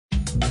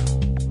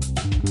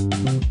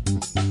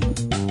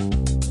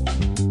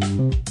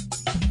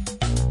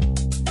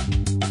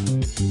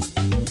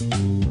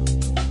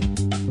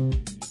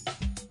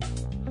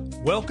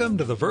Welcome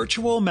to the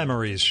Virtual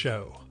Memories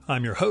Show.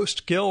 I'm your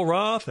host, Gil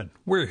Roth, and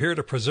we're here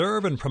to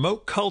preserve and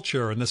promote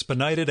culture in this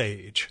benighted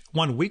age,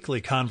 one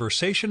weekly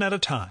conversation at a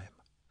time.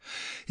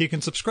 You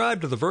can subscribe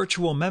to the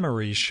Virtual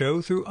Memories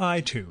Show through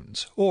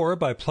iTunes or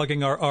by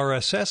plugging our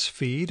RSS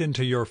feed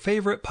into your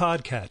favorite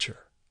podcatcher.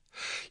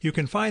 You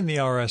can find the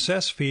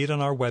RSS feed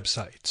on our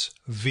websites,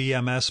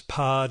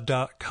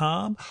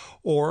 vmspod.com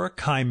or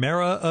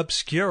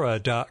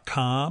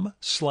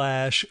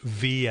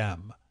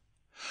chimeraobscura.com/VM.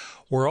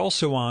 We're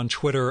also on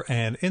Twitter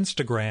and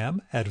Instagram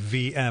at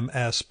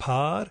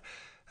VMSPod,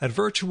 at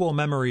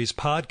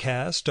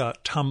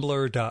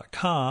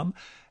virtualmemoriespodcast.tumblr.com,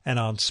 and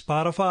on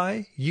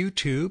Spotify,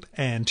 YouTube,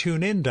 and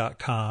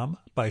TuneIn.com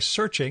by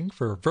searching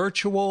for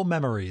Virtual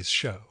Memories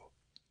Show.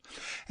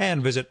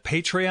 And visit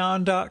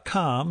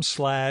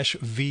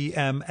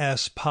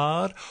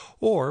patreon.com/VMSPod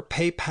or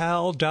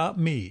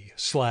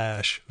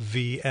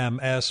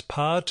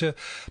paypal.me/VMSPod to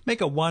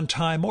make a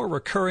one-time or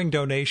recurring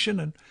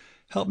donation and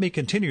help me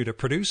continue to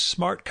produce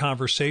smart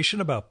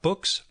conversation about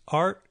books,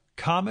 art,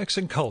 comics,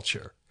 and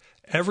culture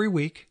every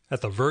week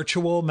at the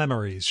Virtual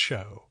Memories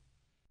Show.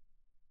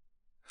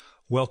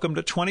 Welcome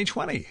to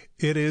 2020.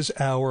 It is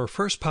our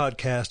first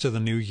podcast of the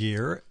new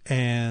year,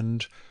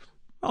 and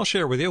I'll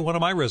share with you one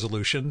of my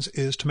resolutions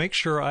is to make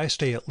sure I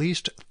stay at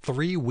least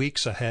 3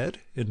 weeks ahead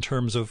in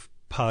terms of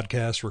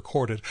podcasts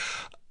recorded.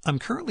 I'm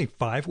currently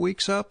 5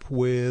 weeks up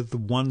with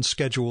one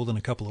scheduled in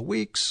a couple of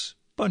weeks.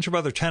 Bunch of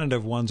other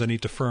tentative ones I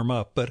need to firm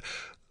up, but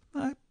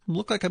I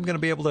look like I'm going to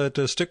be able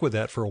to stick with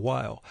that for a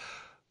while.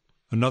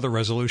 Another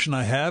resolution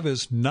I have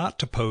is not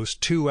to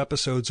post 2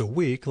 episodes a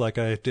week like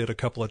I did a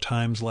couple of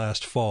times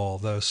last fall.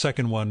 The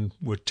second one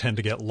would tend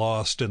to get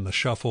lost in the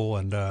shuffle,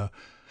 and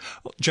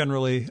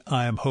generally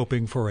I am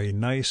hoping for a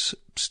nice,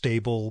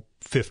 stable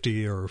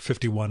 50 or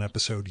 51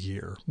 episode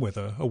year with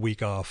a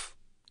week off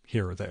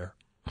here or there.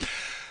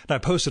 I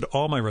posted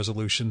all my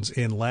resolutions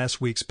in last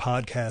week's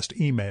podcast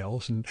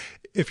emails, and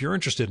if you're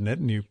interested in it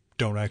and you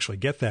don't actually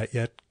get that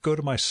yet, go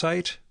to my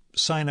site,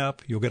 sign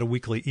up. You'll get a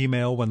weekly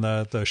email when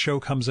the show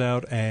comes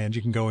out, and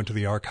you can go into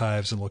the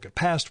archives and look at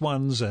past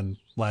ones, and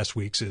last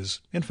week's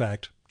is, in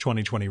fact,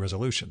 2020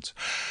 resolutions.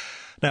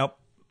 Now,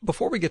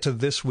 before we get to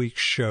this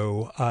week's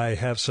show, I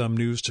have some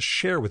news to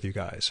share with you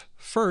guys.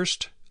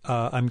 First,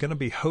 I'm going to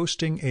be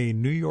hosting a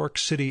New York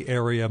City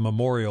area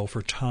memorial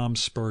for Tom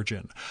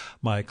Spurgeon,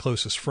 my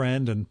closest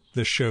friend and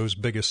this show's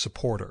biggest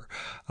supporter.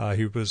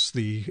 He was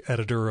the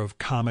editor of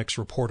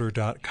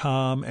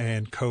comicsreporter.com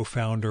and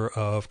co-founder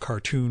of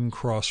Cartoon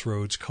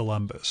Crossroads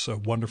Columbus, a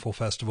wonderful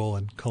festival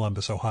in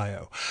Columbus,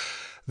 Ohio.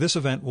 This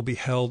event will be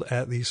held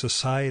at the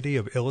Society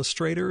of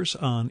Illustrators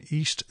on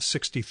East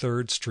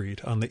 63rd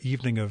Street on the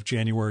evening of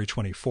January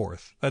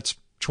 24th. That's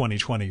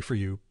 2020 for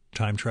you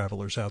time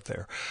travelers out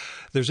there.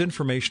 There's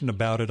information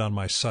about it on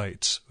my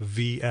sites,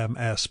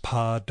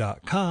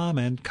 vmspod.com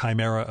and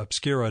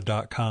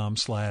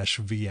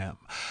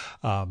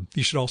chimeraobscura.com/VM.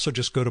 You should also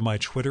just go to my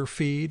Twitter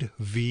feed,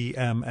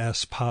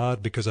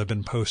 vmspod, because I've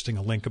been posting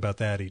a link about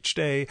that each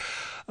day.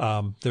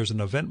 There's an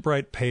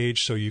Eventbrite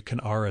page so you can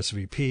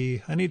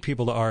RSVP. I need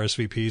people to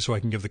RSVP so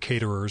I can give the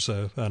caterers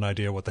an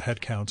idea what the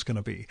head count's going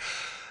to be.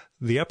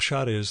 The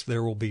upshot is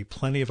there will be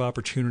plenty of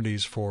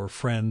opportunities for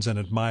friends and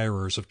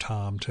admirers of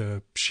Tom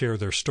to share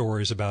their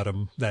stories about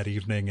him that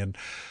evening and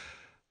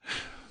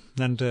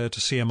to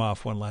see him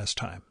off one last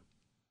time.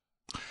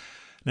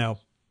 Now,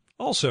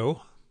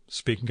 also,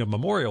 speaking of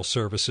memorial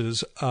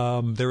services,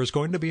 there is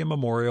going to be a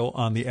memorial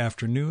on the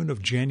afternoon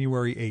of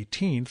January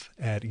 18th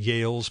at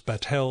Yale's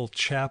Battelle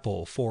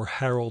Chapel for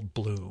Harold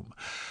Bloom.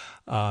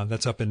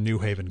 That's up in New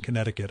Haven,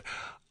 Connecticut.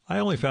 I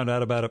only found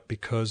out about it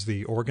because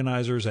the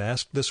organizers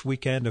asked this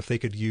weekend if they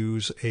could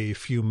use a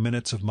few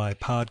minutes of my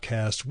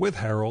podcast with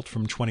Harold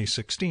from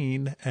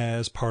 2016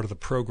 as part of the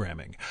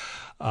programming.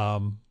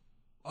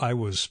 I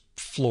was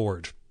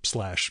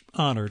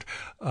floored/honored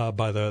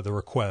by the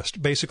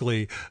request.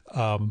 Basically,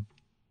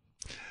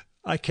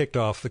 I kicked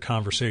off the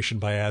conversation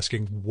by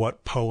asking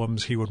what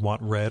poems he would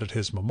want read at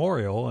his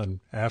memorial, and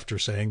after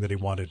saying that he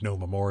wanted no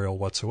memorial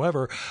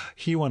whatsoever,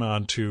 he went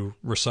on to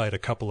recite a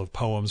couple of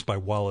poems by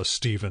Wallace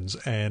Stevens,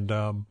 and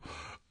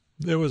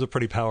it was a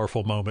pretty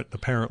powerful moment.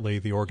 Apparently,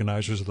 the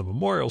organizers of the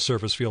memorial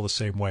service feel the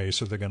same way,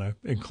 so they're going to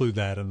include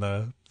that in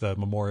the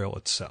memorial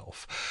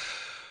itself.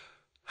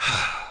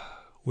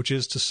 Which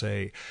is to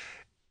say,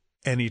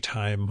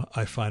 anytime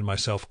I find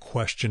myself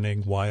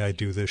questioning why I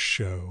do this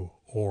show,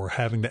 or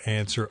having to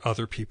answer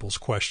other people's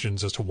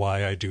questions as to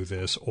why I do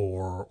this,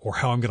 or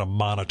how I'm going to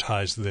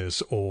monetize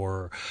this,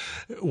 or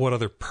what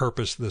other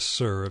purpose this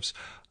serves,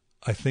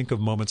 I think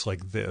of moments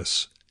like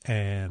this,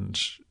 and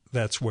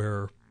that's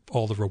where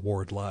all the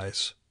reward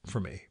lies for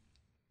me.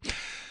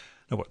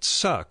 Now, what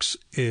sucks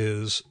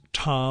is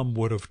Tom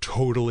would have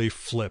totally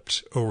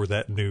flipped over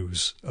that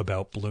news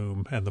about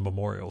Bloom and the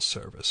memorial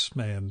service,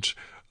 and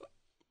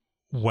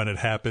when it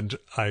happened,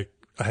 I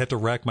had to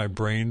rack my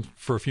brain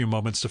for a few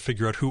moments to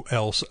figure out who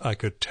else I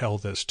could tell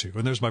this to.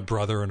 And there's my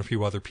brother and a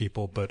few other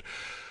people, but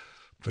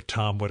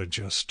Tom would have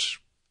just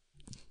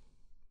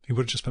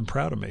been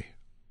proud of me.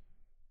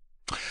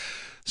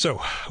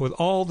 So, with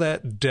all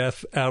that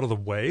death out of the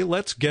way,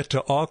 let's get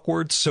to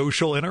awkward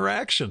social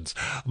interactions.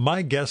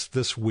 My guest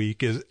this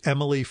week is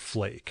Emily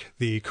Flake,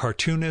 the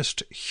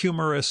cartoonist,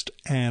 humorist,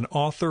 and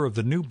author of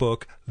the new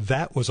book,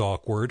 That Was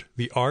Awkward,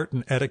 The Art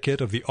and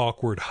Etiquette of the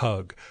Awkward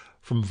Hug,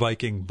 from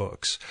Viking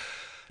Books.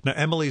 Now,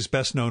 Emily's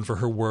best known for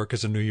her work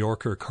as a New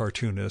Yorker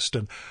cartoonist,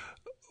 and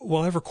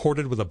while I've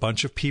recorded with a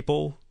bunch of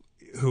people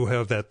who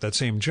have that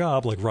same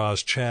job, like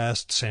Roz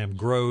Chast, Sam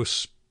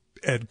Gross,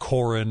 Ed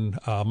Koren,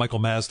 Michael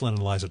Maslin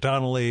and Liza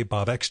Donnelly,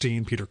 Bob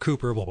Eckstein, Peter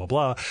Cooper, blah, blah,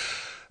 blah.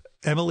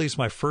 Emily's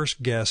my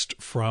first guest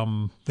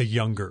from the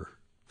younger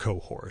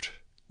cohort,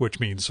 which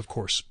means, of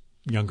course,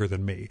 younger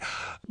than me.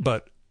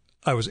 But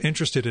I was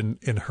interested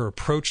in her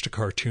approach to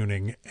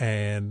cartooning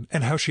and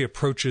how she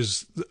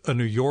approaches a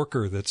New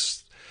Yorker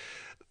that's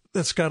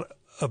got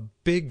a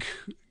big,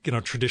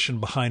 tradition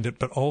behind it,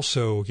 but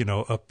also,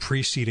 a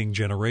preceding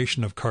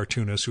generation of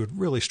cartoonists who had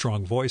really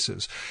strong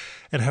voices,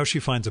 and how she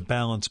finds a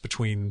balance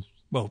between,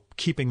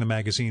 keeping the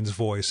magazine's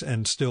voice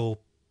and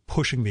still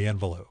pushing the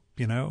envelope,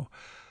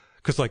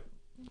 because like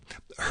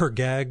her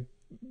gag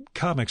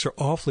comics are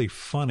awfully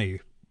funny,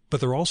 but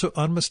they're also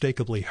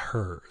unmistakably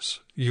hers.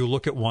 You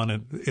look at one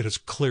and it is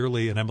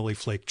clearly an Emily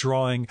Flake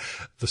drawing,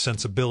 the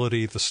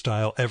sensibility, the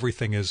style,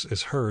 everything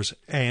is hers,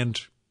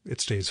 and it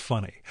stays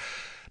funny.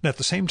 Now, at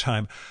the same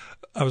time,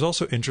 I was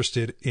also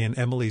interested in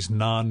Emily's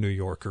non-New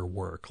Yorker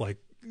work. Like,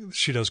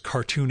 she does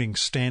cartooning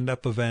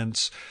stand-up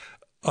events,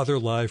 other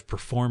live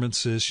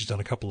performances. She's done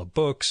a couple of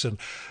books, and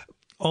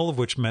all of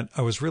which meant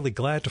I was really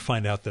glad to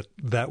find out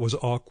that Was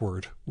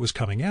Awkward was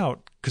coming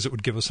out, because it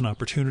would give us an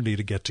opportunity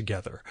to get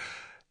together.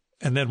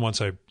 And then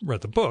once I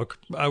read the book,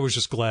 I was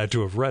just glad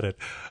to have read it.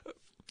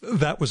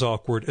 That Was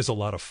Awkward is a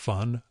lot of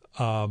fun.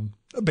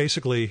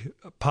 Basically,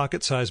 a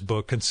pocket-sized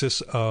book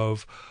consists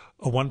of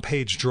a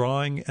one-page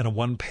drawing and a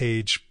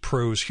one-page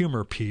prose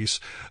humor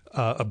piece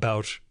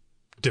about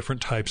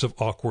different types of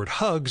awkward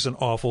hugs and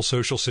awful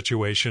social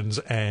situations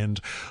and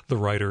the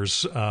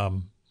writer's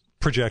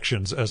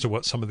projections as to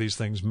what some of these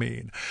things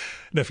mean.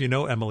 Now, if you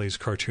know Emily's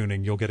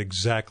cartooning, you'll get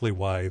exactly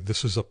why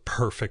this is a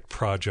perfect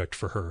project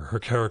for her. Her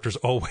characters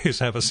always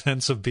have a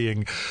sense of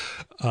being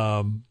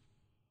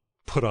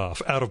put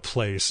off, out of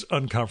place,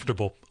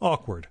 uncomfortable,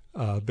 awkward,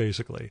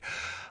 basically.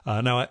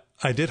 Now,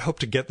 I did hope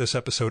to get this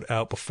episode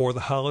out before the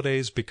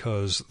holidays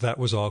because That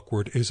Was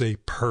Awkward is a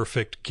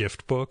perfect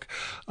gift book,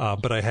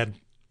 but I had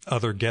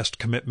other guest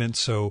commitments,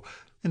 so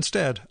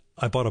instead,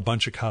 I bought a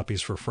bunch of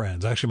copies for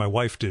friends. Actually, my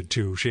wife did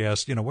too. She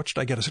asked, what should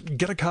I get? I said,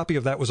 get a copy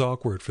of That Was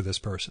Awkward for this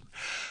person.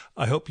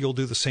 I hope you'll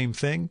do the same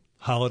thing,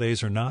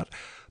 holidays or not,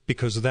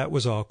 because That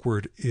Was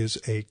Awkward is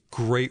a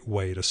great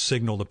way to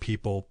signal to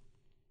people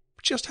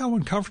just how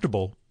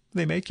uncomfortable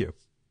they make you.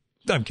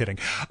 I'm kidding.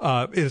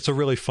 It's a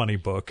really funny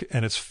book,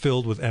 and it's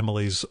filled with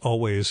Emily's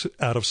always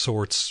out of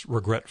sorts,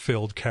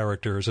 regret-filled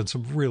characters and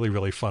some really,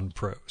 really fun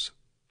prose.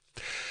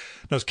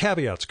 Now, as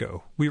caveats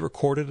go, we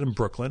recorded in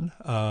Brooklyn,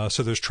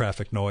 so there's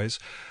traffic noise,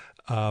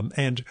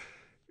 and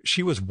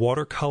she was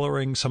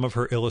watercoloring some of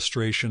her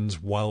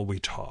illustrations while we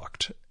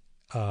talked.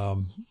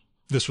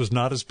 This was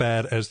not as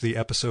bad as the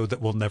episode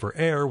that will never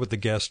air with the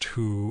guest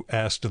who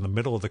asked in the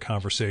middle of the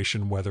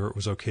conversation whether it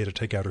was okay to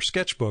take out her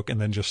sketchbook and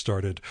then just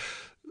started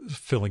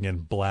filling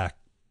in black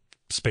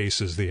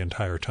spaces the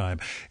entire time.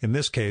 In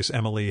this case,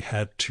 Emily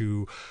had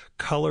to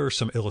color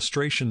some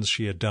illustrations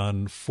she had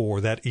done for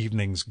that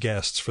evening's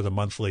guests for the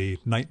monthly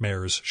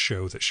Nightmares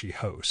show that she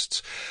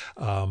hosts.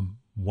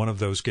 One of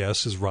those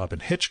guests is Robin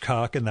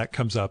Hitchcock, and that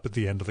comes up at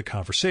the end of the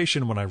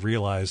conversation when I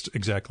realized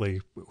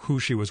exactly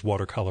who she was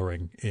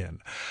watercoloring in.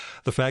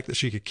 The fact that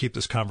she could keep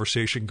this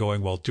conversation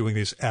going while doing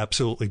these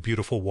absolutely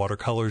beautiful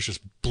watercolors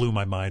just blew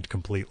my mind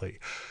completely.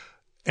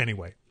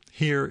 Anyway,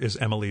 here is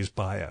Emily's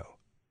bio.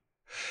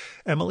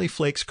 Emily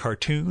Flake's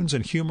cartoons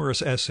and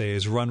humorous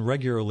essays run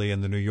regularly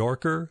in The New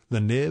Yorker,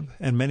 The Nib,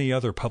 and many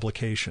other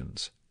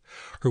publications.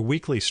 Her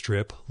weekly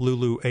strip,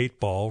 Lulu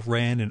 8-Ball,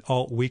 ran in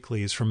alt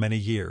weeklies for many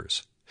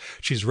years.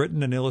 She's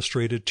written and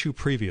illustrated 2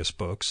 previous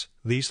books,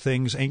 These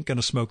Things Ain't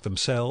Gonna Smoke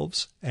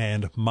Themselves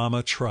and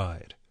Mama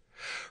Tried.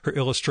 Her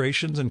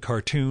illustrations and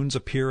cartoons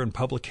appear in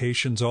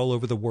publications all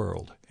over the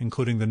world,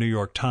 including the New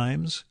York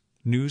Times,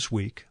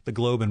 Newsweek, the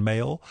Globe and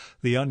Mail,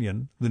 The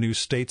Onion, the New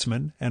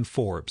Statesman, and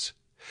Forbes.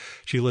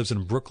 She lives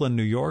in Brooklyn,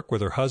 New York,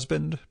 with her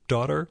husband,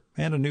 daughter,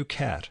 and a new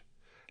cat.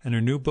 And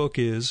her new book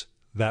is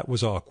That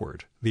Was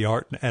Awkward, The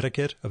Art and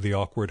Etiquette of the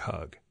Awkward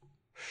Hug.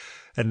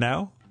 And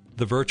now,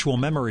 the Virtual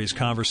Memories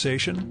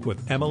conversation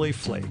with Emily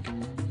Flake.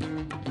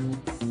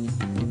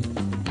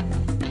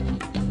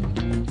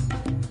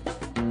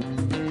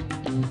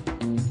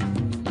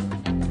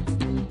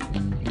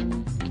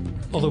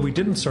 Although we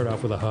didn't start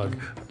off with a hug,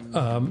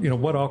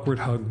 what awkward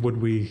hug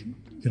would we,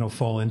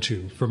 fall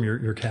into from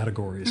your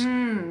categories?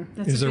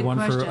 Is there one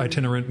question for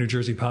itinerant New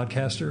Jersey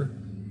podcaster?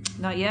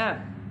 Not yet.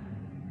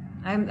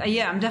 I'm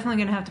definitely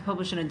going to have to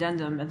publish an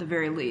addendum at the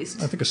very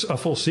least. I think a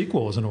full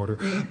sequel is in order.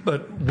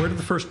 But where did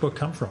the first book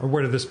come from? Or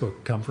where did this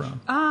book come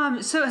from?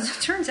 So as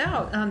it turns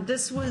out,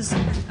 this was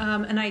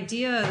an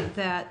idea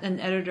that an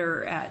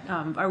editor at...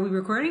 are we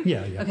recording?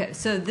 Yeah. Okay,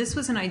 so this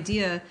was an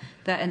idea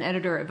that an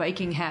editor at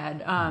Viking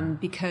had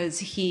because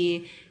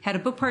he had a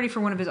book party for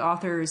one of his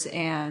authors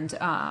and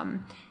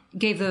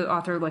gave the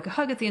author like a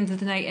hug at the end of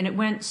the night, and it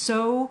went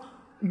so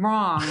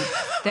wrong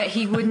that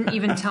he wouldn't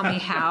even tell me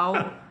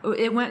how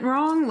it went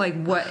wrong,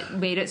 like what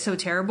made it so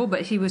terrible,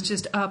 but he was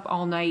just up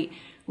all night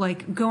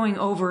like going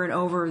over and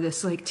over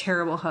this like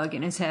terrible hug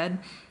in his head.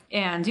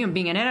 And,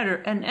 being an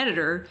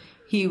editor,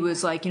 he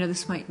was like,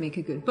 this might make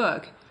a good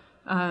book.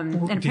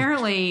 And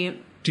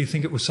apparently... Do you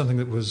think it was something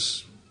that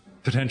was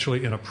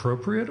potentially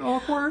inappropriate,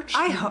 awkward?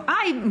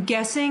 I'm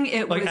guessing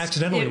it was... Like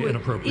accidentally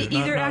inappropriate.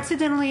 Either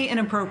accidentally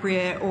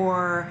inappropriate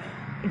or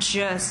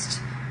just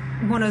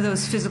one of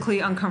those physically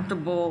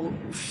uncomfortable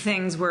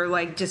things where,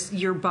 like, just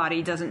your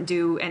body doesn't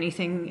do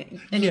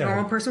anything any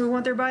normal person would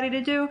want their body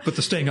to do. But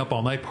the staying up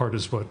all night part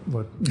is what...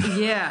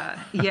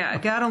 Yeah.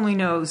 God only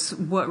knows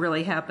what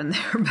really happened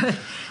there. But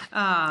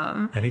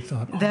any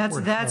thought?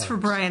 That's for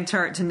Brian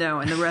Tart to know,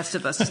 and the rest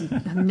of us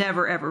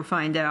never, ever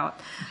find out.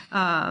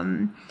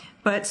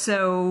 But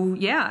so,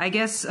 I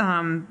guess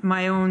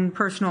my own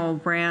personal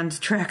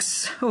brand tracks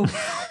so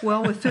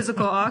well with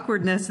physical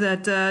awkwardness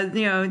that,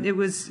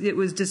 it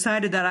was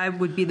decided that I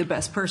would be the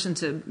best person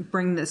to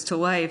bring this to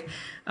life.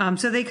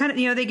 So they kind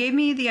of, they gave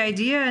me the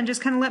idea and just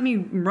kind of let me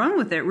run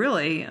with it,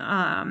 really.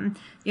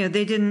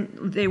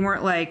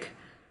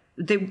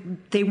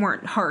 They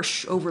weren't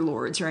harsh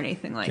overlords or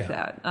anything like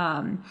that.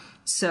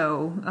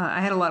 So I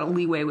had a lot of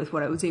leeway with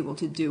what I was able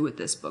to do with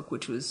this book,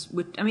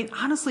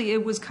 honestly,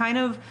 it was kind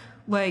of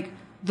like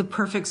the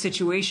perfect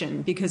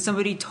situation because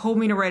somebody told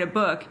me to write a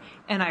book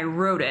and I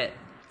wrote it.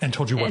 And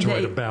told you what to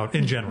write about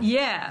in general.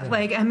 Yeah.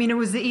 It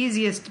was the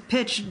easiest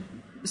pitch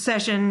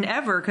session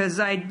ever because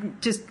I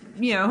just,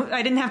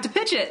 I didn't have to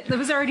pitch it. It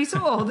was already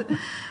sold.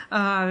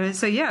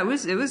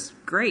 It was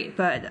great.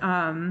 But,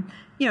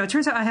 it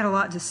turns out I had a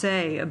lot to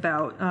say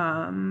about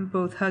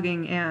both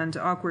hugging and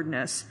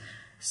awkwardness.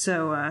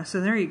 So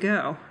there you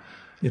go.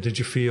 Yeah, did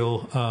you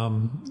feel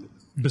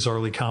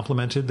bizarrely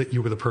complimented that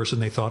you were the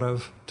person they thought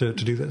of to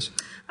do this?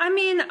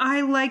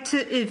 I like to,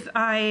 if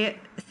I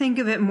think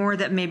of it more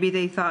that maybe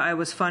they thought I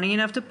was funny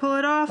enough to pull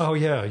it off. Oh,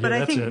 yeah, but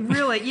I think it.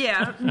 Really,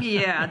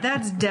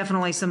 that's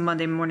definitely some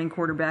Monday morning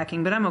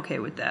quarterbacking, but I'm okay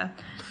with that.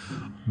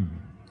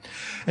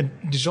 And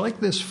did you like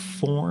this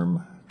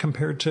form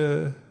compared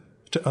to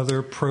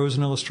other prose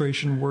and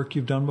illustration work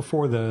you've done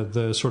before?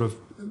 The sort of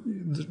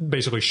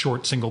basically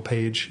short single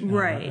page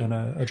and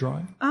a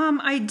drawing?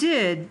 I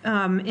did,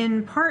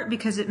 in part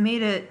because it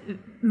made it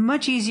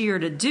much easier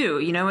to do.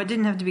 It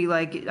didn't have to be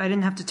like, I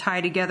didn't have to tie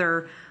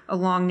together a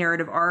long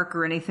narrative arc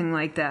or anything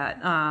like that.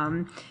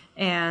 I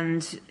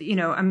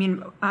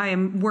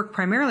work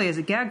primarily as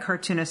a gag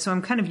cartoonist, so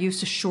I'm kind of used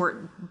to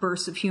short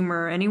bursts of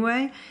humor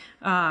anyway.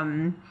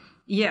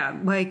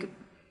 Like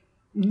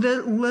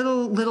the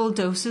little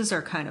doses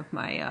are kind of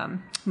my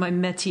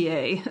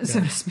métier, so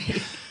to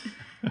speak.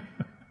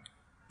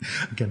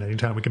 Again,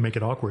 anytime we can make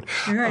it awkward.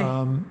 Right.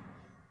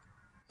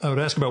 I would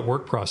ask about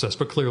work process,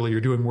 but clearly you're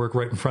doing work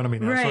right in front of me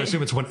now, so I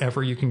assume it's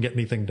whenever you can get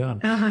anything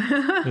done.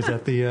 Is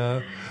that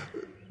the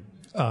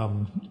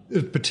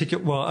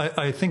particular? Well,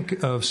 I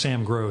think of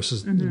Sam Gross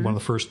as one of the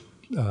first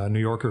New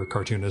Yorker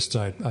cartoonists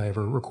I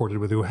ever recorded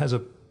with, who has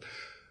a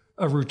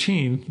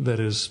routine that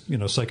is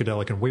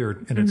psychedelic and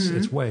weird in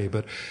its way.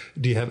 But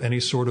do you have any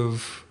sort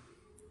of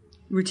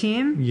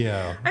routine?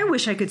 Yeah. I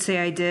wish I could say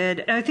I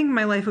did. I think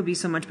my life would be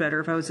so much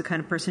better if I was the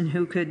kind of person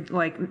who could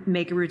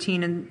make a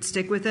routine and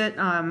stick with it.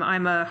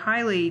 I'm a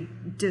highly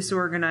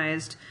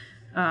disorganized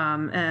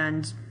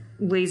and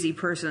lazy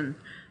person.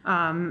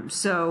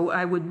 So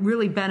I would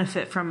really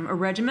benefit from a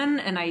regimen,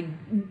 and I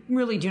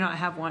really do not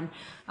have one.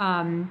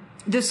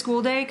 This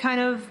school day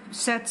kind of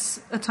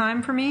sets a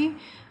time for me.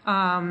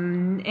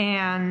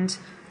 And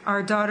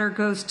our daughter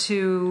goes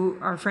to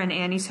our friend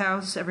Annie's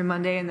house every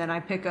Monday, and then I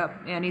pick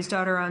up Annie's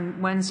daughter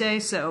on Wednesday.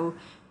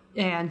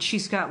 And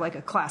she's got like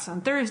a class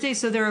on Thursday,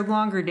 so there are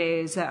longer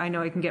days that I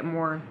know I can get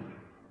more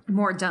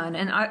done.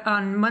 And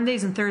on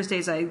Mondays and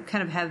Thursdays, I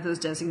kind of have those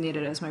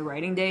designated as my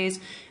writing days.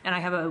 And I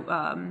have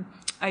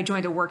I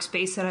joined a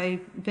workspace that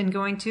I've been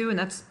going to, and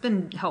that's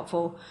been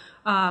helpful.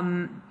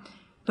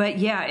 But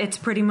yeah, it's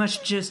pretty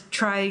much just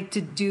try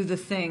to do the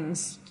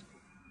things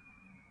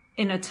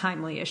in a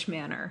timely-ish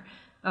manner.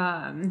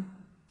 And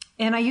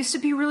I used to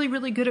be really,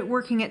 really good at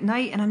working at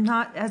night, and I'm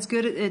not as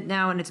good at it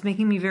now, and it's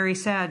making me very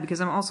sad because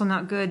I'm also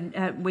not good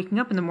at waking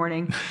up in the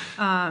morning.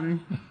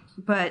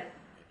 But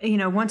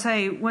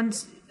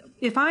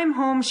if I'm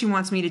home, she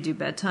wants me to do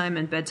bedtime,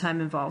 and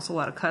bedtime involves a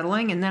lot of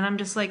cuddling, and then I'm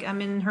just like, I'm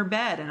in her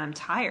bed and I'm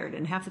tired,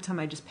 and half the time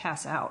I just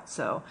pass out.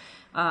 So,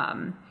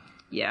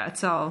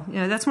 it's all,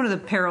 that's one of the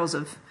perils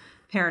of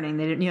parenting.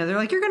 They didn't, they're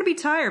like, you're going to be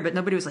tired, but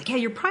nobody was like, hey,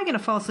 you're probably going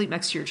to fall asleep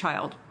next to your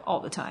child all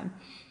the time.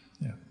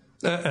 Yeah.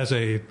 As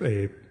a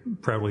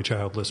proudly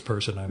childless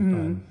person,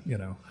 I'm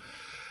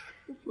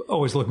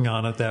always looking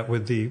on at that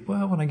with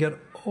when I get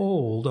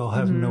old, I'll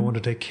have no one to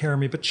take care of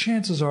me. But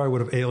chances are I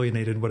would have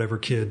alienated whatever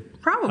kid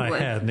I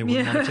had, and they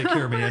wouldn't want to take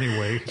care of me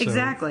anyway. So,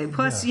 exactly.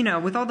 Plus,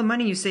 with all the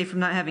money you save from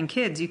not having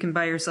kids, you can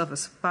buy yourself a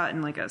spot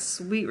in like a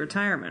sweet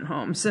retirement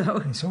home.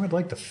 So I'd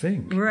like to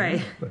think.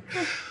 Right.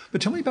 But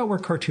tell me about where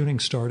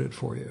cartooning started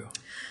for you.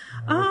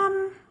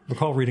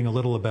 Recall reading a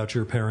little about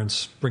your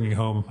parents bringing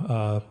home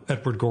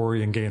Edward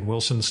Gorey and Gay and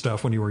Wilson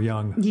stuff when you were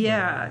young.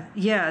 Yeah.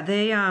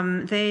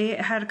 They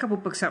had a couple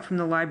books out from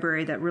the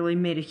library that really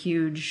made a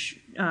huge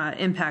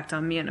impact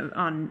on me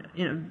on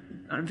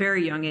a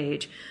very young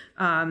age.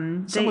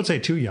 Some would say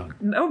too young.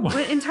 Oh,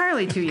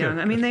 entirely too young.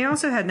 I mean, they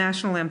also had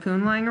National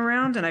Lampoon lying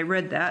around, and I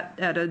read that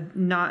at a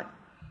not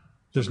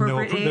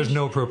appropriate age. There's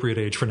no appropriate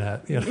age for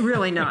that. Yeah.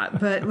 Really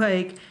not. But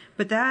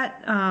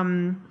that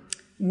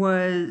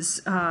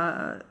was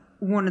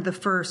one of the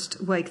first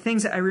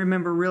things that I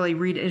remember really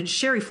reading. And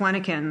Sherry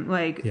Flanagan,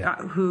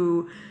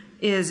 who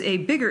is a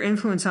bigger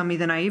influence on me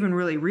than I even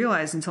really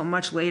realized until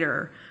much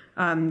later.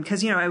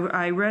 Because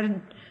I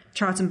read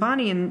Charlotte and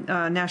Bonnie and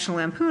National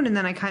Lampoon, and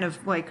then I kind of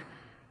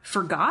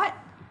forgot.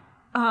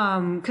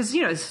 Because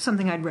it's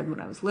something I'd read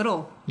when I was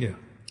little. Yeah,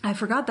 I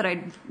forgot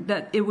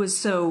that it was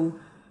so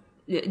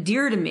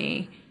dear to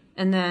me.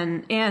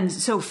 And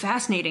so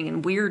fascinating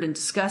and weird and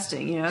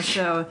disgusting,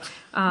 so,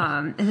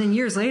 and then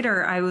years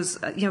later I was,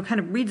 kind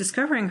of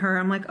rediscovering her.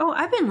 I'm like, oh,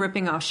 I've been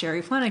ripping off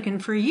Sherry Flanagan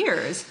for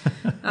years.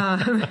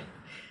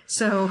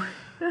 So.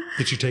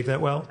 Did she take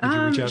that well? Did you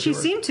reach out to her? She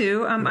seemed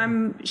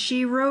to.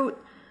 She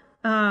wrote,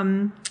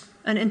 an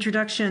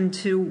introduction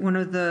to one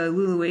of the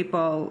Lulu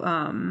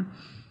 8-Ball,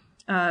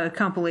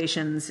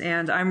 compilations,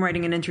 and I'm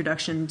writing an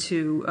introduction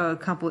to a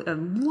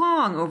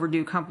long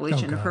overdue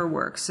compilation of her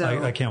work.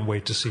 So I can't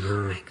wait to see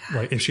her.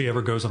 If she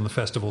ever goes on the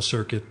festival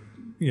circuit,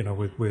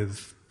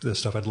 with this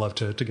stuff, I'd love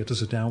to get to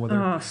sit down with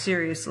her. Oh,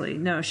 seriously,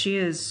 no, she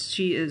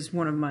is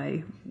one of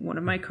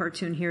my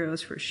cartoon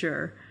heroes for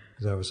sure.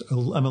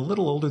 I'm a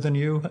little older than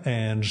you,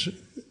 and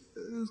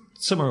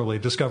similarly,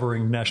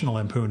 discovering National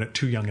Lampoon at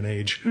too young an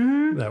age,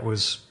 that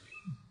was,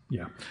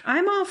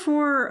 I'm all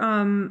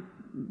for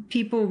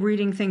people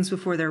reading things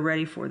before they're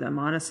ready for them,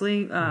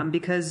 honestly,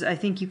 because I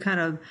think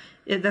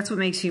that's what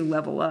makes you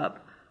level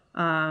up.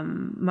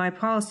 My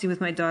policy with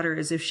my daughter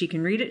is if she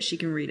can read it, she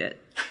can read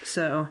it.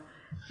 So,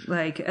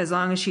 as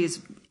long as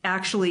she's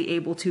actually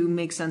able to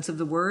make sense of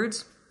the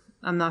words,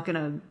 I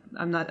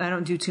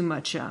don't do too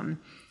much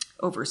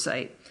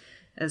oversight.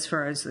 As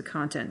far as the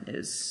content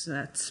is,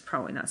 that's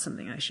probably not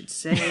something I should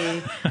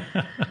say.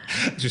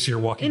 Just you're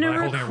walking by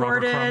holding a rubber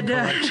crumb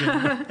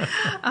collection.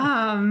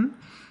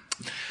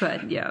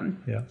 But yeah.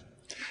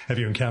 Have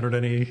you encountered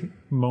any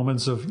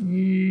moments of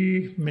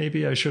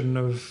maybe I shouldn't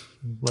have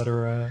let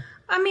her?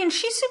 I mean,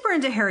 she's super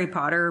into Harry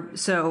Potter,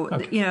 so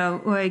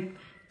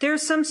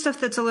there's some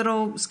stuff that's a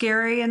little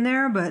scary in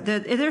there, but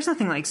there's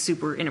nothing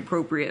super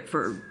inappropriate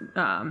for.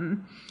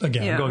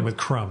 Again, going with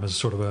Crumb as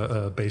sort of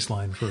a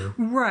baseline for.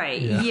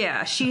 Right.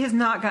 Yeah. She has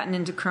not gotten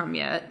into Crumb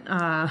yet,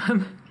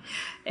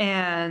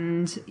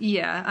 and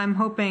I'm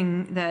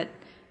hoping that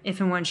if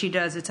and when she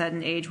does, it's at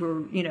an age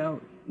where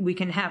we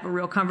can have a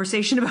real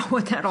conversation about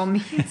what that all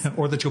means,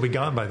 or that you'll be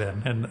gone by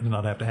then and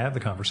not have to have the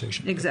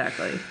conversation.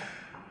 Exactly.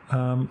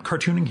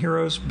 Cartooning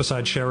heroes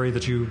besides Sherry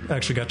that you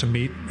actually got to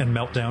meet and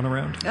melt down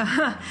around?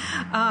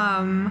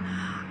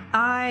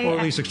 Or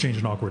at least exchange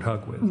an awkward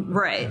hug with.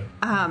 Right.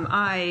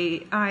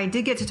 I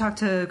did get to talk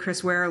to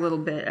Chris Ware a little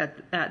bit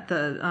at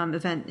the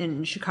event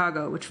in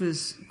Chicago, which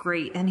was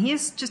great. And he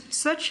is just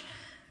such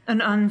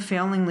an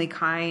unfailingly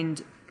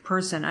kind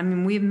person. I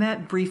mean, we've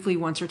met briefly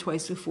once or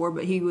twice before,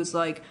 but he was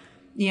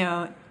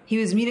he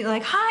was immediately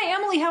like, "Hi,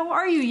 Emily, how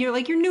are you?" You're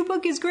like, "Your new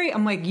book is great."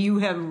 I'm like,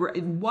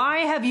 why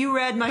have you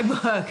read my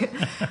book?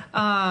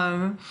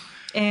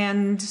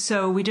 And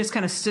so we just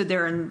kind of stood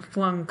there and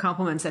flung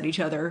compliments at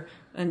each other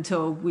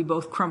until we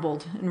both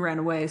crumbled and ran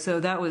away. So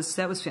that was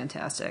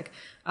fantastic.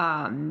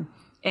 And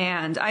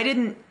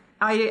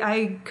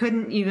I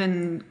couldn't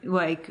even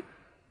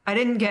I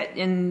didn't get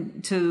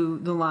into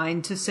the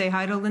line to say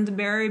hi to Linda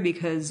Berry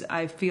because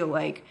I feel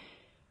like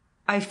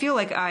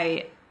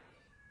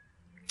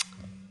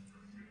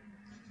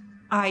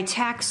I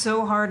tack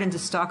so hard into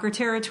stalker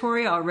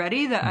territory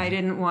already that I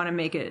didn't want to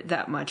make it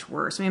that much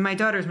worse. I mean, my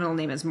daughter's middle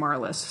name is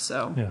Marlis,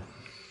 so. Yeah.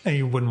 And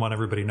you wouldn't want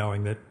everybody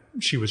knowing that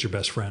she was your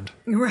best friend.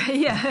 Right,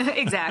 yeah,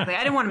 exactly. I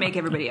didn't want to make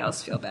everybody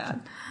else feel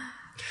bad.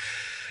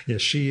 Yeah,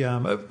 she,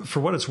 for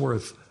what it's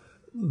worth,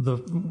 the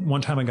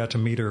one time I got to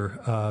meet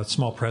her,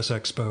 small press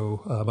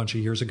expo a bunch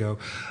of years ago,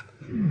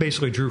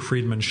 basically Drew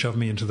Friedman shoved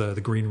me into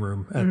the green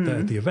room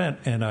at the event,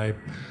 and I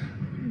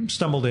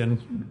stumbled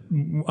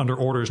in under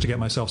orders to get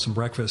myself some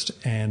breakfast,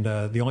 and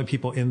the only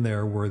people in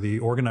there were the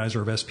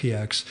organizer of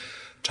SPX,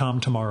 Tom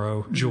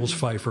Tomorrow, Jules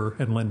Pfeiffer,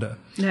 and Linda.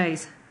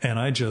 Nice. And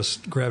I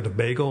just grabbed a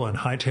bagel and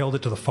hightailed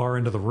it to the far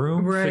end of the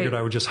room. Right. Figured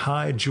I would just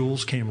hide.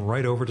 Jules came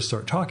right over to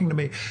start talking to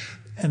me.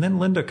 And then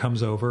Linda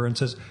comes over and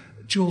says,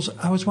 "Jules,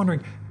 I was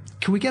wondering,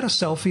 can we get a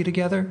selfie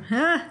together?"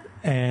 Huh?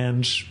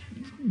 And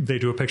they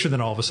do a picture,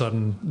 then all of a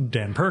sudden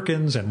Dan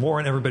Perkins and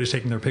Warren, everybody's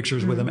taking their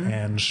pictures with him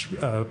and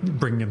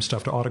bringing him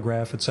stuff to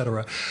autograph,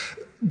 etc.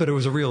 But it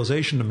was a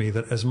realization to me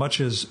that as much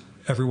as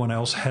everyone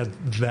else had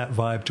that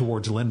vibe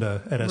towards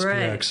Linda at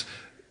SPX,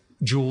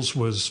 Jules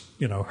was,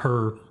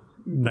 her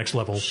next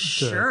level.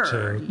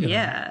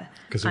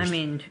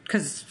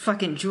 Because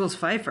fucking Jules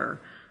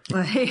Pfeiffer.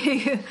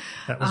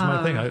 That was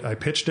my thing. I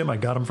pitched him. I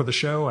got him for the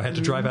show. I had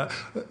to drive out.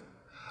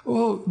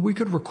 Well, we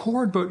could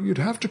record, but you'd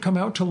have to come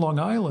out to Long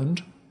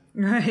Island.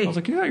 Right. I was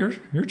like, yeah,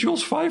 you're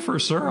Jules Pfeiffer,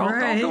 sir. I'll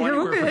go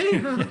anywhere.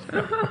 Okay.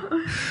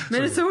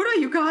 Minnesota,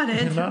 you got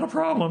it. Not a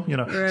problem.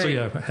 Right. So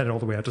yeah, I headed all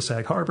the way out to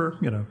Sag Harbor,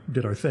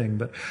 did our thing.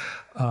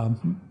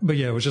 But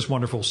yeah, it was just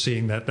wonderful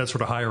seeing that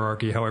sort of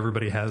hierarchy, how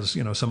everybody has,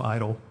 some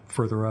idol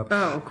further up.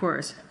 Oh, of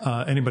course.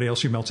 Anybody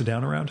else you melted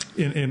down around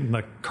in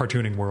the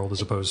cartooning world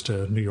as opposed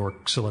to New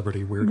York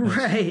celebrity weirdness?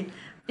 Right.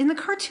 In the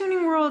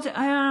cartooning world,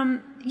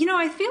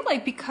 I feel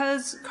like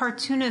because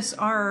cartoonists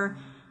are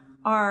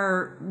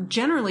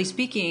generally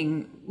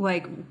speaking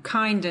like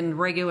kind and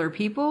regular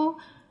people.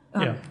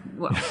 Well,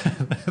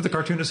 the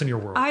cartoonists in your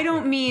world. I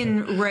don't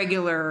mean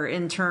regular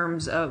in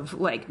terms of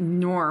like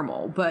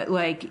normal, but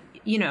like,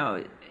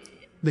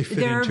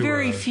 there are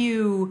very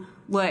few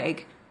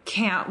like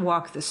can't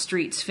walk the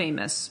streets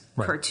famous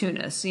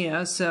cartoonists,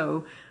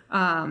 So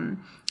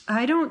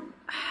I don't.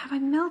 Have I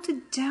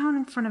melted down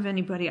in front of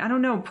anybody? I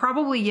don't know.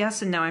 Probably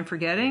yes, and now I'm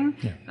forgetting.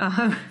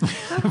 Yeah.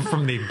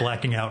 From the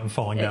blacking out and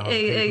falling down.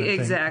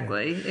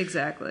 Exactly.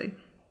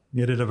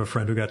 You did have a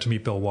friend who got to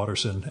meet Bill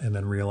Watterson and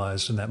then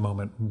realized in that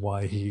moment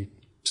why he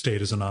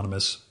stayed as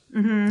anonymous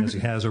as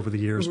he has over the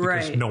years,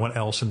 because no one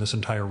else in this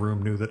entire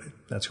room knew that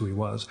that's who he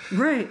was.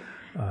 Right.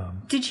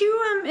 Did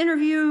you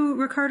interview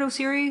Ricardo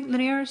Siri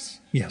Liniers?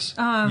 Yes.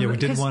 We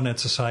did one at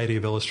Society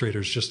of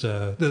Illustrators just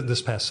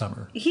this past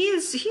summer.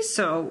 He's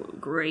so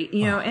great,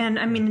 and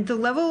I mean the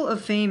level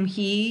of fame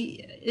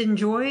he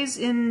enjoys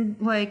in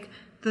like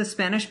the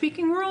Spanish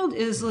speaking world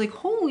is like,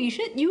 holy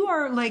shit, you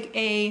are like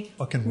a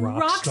fucking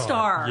rock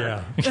star.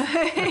 Yeah.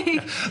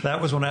 That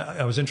was when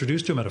I was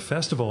introduced to him at a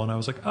festival, and I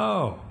was like,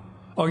 oh,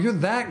 you're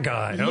that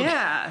guy.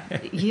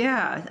 Okay.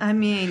 Yeah. I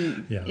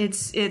mean,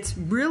 it's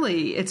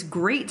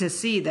great to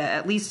see that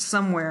at least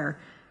somewhere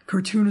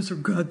cartoonists are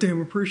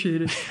goddamn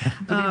appreciated.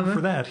 But even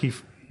for that, he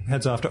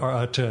heads off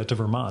to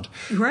Vermont.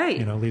 Right.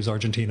 Leaves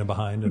Argentina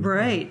behind. And,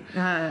 right.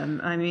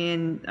 I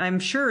mean, I'm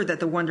sure that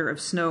the wonder of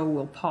snow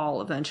will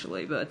pall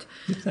eventually, but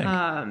you think?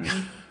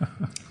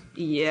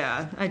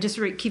 Yeah. I just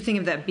keep thinking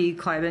of that B.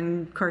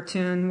 Cliben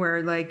cartoon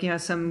where like,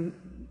 some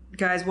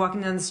guy's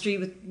walking down the street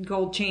with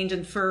gold chains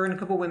and fur and a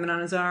couple women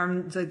on his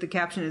arm. So the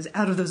caption is,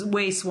 "Out of the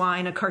way,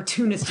 swine, a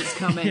cartoonist is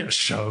coming."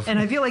 Shove. And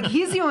I feel like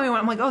he's the only one.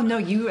 I'm like, oh no,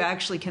 you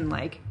actually can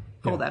like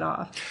pull that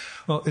off.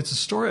 Well, it's a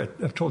story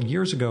I've told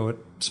years ago at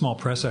Small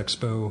Press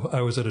Expo.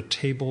 I was at a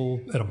table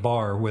at a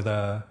bar with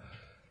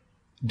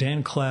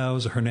Dan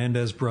Clowes,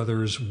 Hernandez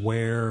brothers,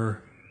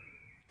 Ware,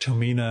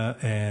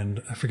 Tomina,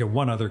 and I forget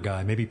one other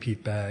guy, maybe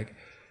Pete Bagg.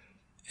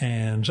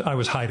 And I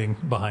was hiding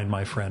behind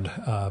my friend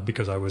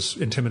because I was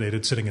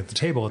intimidated sitting at the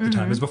table at the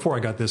time. It was before I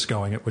got this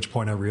going, at which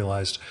point I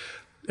realized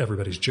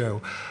everybody's Joe.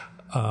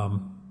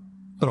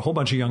 But a whole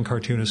bunch of young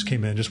cartoonists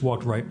came in, just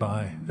walked right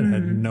by and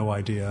had no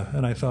idea.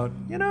 And I thought,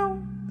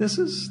 this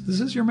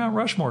is your Mount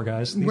Rushmore,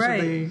 guys. These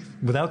are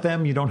without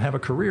them, you don't have a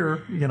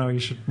career. You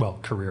should,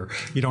 career.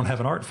 You don't have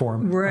an art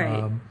form.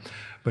 Right.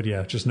 But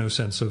yeah, just no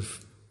sense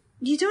of...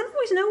 You don't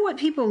always know what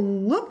people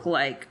look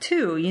like,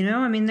 too,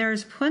 I mean,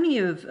 there's plenty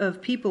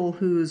of people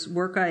whose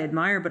work I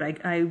admire,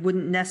 but I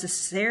wouldn't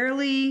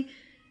necessarily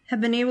have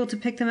been able to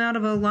pick them out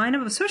of a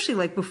lineup, especially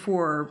like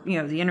before,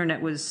 the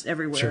internet was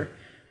everywhere.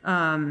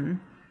 Sure.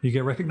 You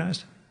get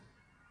recognized?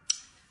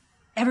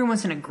 Every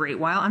once in a great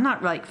while. I'm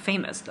not like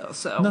famous though,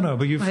 so no.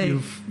 But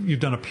you've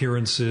done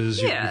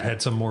appearances. You've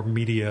had some more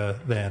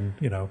media than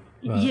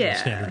a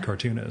standard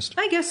cartoonist.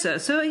 I guess so.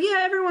 So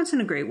yeah, every once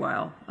in a great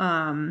while.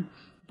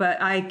 But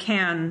I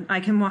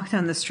can walk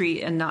down the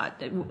street and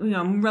not,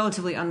 I'm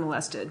relatively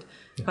unmolested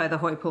by the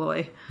hoi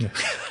polloi. Yeah.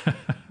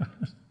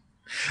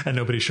 And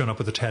nobody's shown up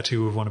with a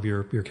tattoo of one of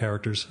your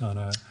characters on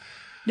a...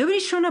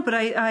 Nobody's shown up, but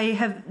I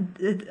have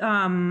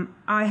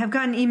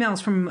gotten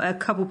emails from a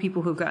couple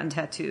people who've gotten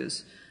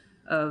tattoos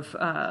of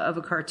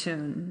a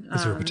cartoon.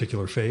 Is there a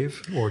particular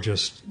fave or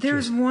just?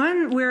 There's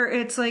one where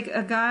it's like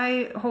a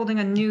guy holding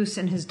a noose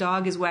and his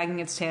dog is wagging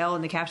its tail,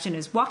 and the caption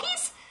is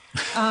 "Walkies."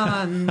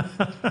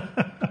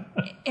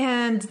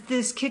 And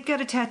this kid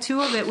got a tattoo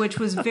of it, which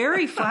was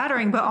very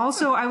flattering, but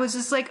also I was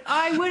just like,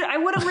 I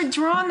would have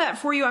redrawn that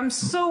for you. I'm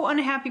so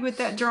unhappy with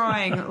that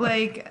drawing.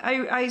 Like,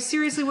 I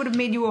seriously would have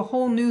made you a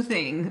whole new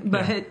thing,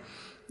 but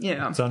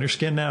it's on your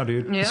skin now,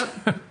 dude.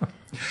 Yep.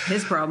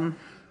 His problem.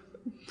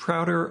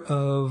 Prouder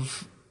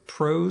of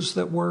prose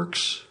that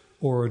works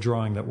or a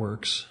drawing that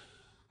works?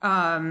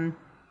 Like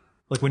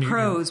when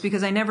prose,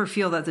 because I never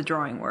feel that the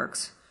drawing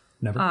works.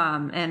 Never.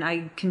 And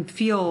I can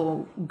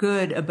feel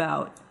good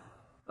about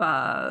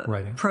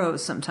writing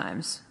prose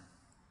sometimes.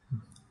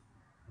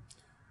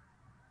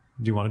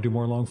 Do you want to do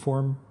more long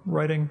form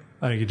writing?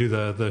 I know you do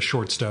the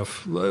short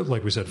stuff,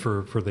 like we said,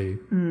 for the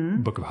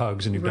Book of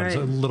Hugs, and you've done a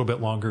little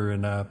bit longer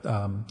in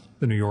The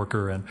New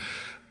Yorker and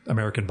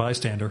American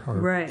Bystander,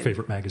 our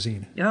favorite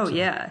magazine. Oh, so.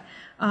 Yeah.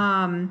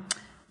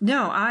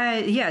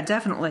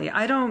 Definitely.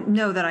 I don't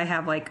know that I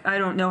have I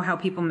don't know how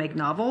people make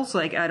novels.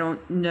 I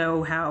don't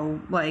know how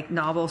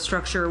novel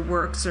structure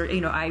works, or,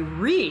 I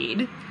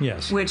read.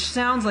 Yes. Which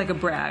sounds like a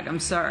brag. I'm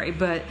sorry,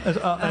 but at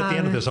the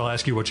end of this, I'll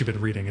ask you what you've been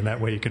reading, and that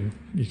way you can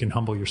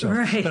humble yourself.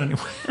 Right. But anyway.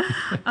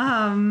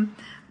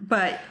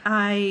 But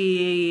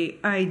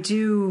I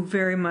do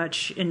very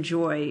much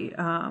enjoy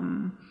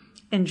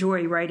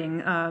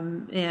writing.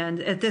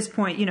 And at this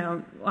point,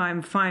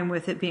 I'm fine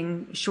with it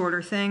being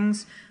shorter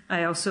things.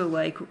 I also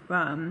I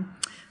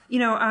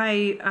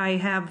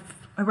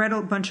read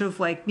a bunch of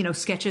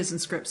sketches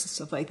and scripts and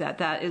stuff like that.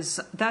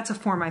 That's a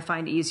form I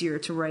find easier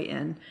to write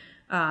in.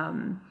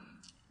 Don't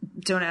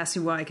ask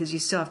me why, because you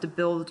still have to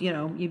build,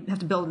 you have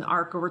to build an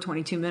arc over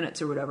 22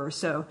 minutes or whatever.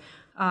 So,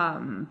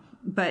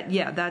 but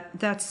yeah,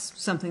 that's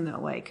something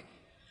that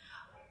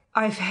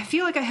I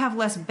feel like I have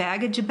less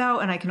baggage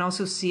about, and I can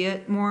also see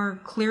it more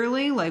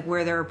clearly,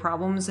 where there are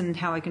problems and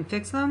how I can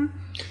fix them.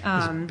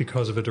 Is it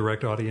because of a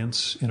direct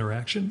audience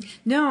interaction?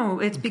 No,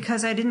 it's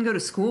because I didn't go to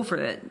school for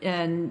it.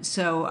 And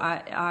so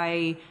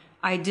I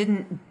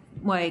didn't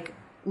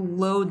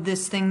load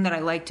this thing that I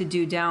like to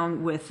do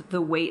down with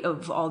the weight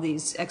of all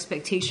these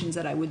expectations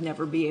that I would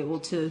never be able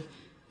to,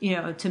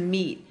 to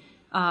meet.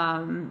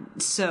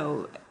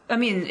 So, I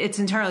mean, it's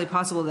entirely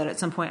possible that at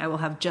some point I will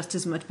have just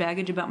as much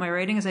baggage about my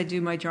writing as I do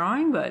my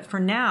drawing, but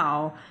for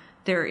now,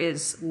 there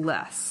is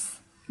less.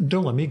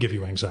 Don't let me give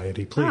you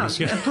anxiety,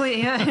 please. Oh,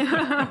 please.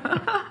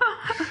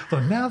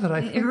 Well, now that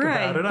I think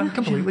about it, I'm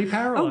completely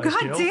paralyzed. Oh,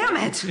 God damn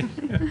it.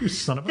 You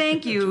son of a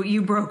Thank you.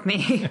 You broke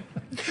me.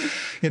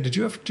 Yeah, did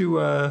you have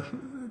to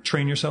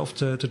train yourself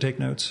to take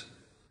notes,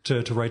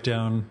 to write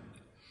down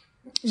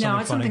something No,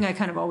 it's funny? something I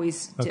kind of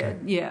always did.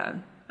 Yeah.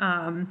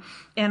 And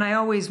I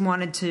always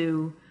wanted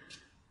to...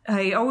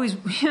 I always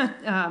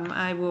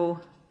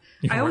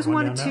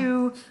wanted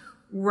to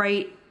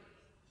write,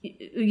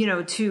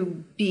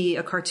 to be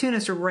a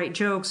cartoonist or write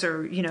jokes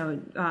or,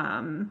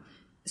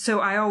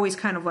 so I always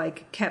kind of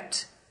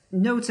kept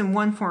notes in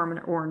one form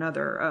or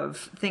another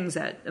of things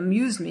that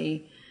amused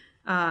me.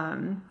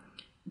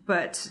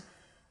 But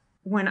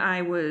when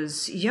I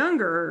was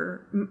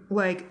younger,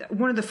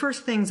 one of the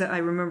first things that I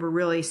remember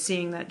really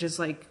seeing that just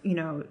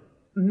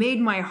made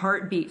my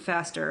heart beat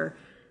faster,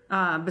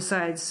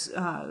 besides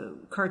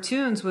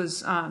cartoons,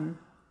 was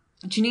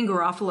Janine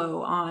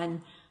Garofalo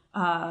on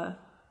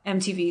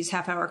MTV's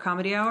Half Hour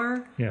Comedy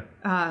Hour. Yeah.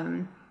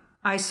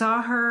 I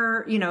saw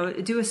her,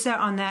 do a set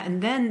on that,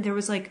 and then there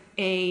was and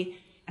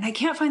I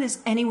can't find this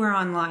anywhere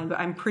online, but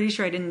I'm pretty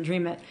sure I didn't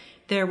dream it.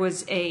 There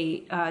was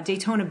a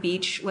Daytona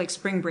Beach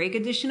spring break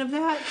edition of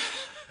that,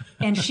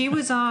 and she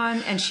was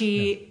on, and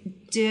she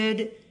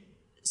did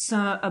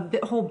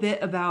whole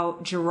bit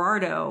about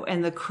Gerardo,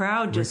 and the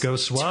crowd just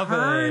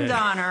turned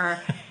on her,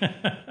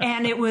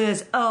 and it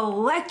was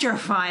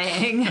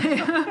electrifying.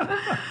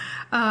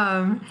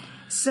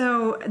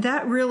 So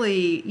that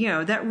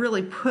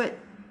really put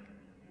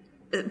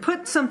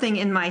something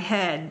in my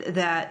head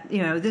that,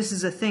 this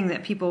is a thing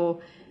that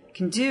people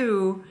can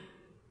do.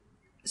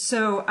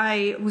 So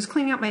I was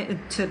cleaning out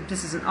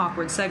this is an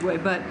awkward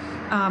segue, but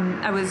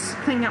I was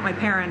cleaning out my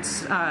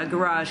parents'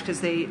 garage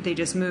because they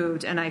just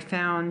moved, and I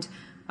found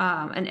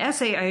an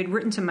essay I had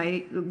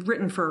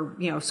written for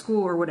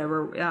school or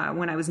whatever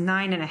when I was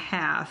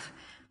 9.5,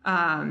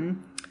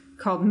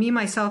 called "Me,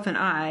 Myself, and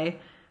I,"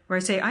 where I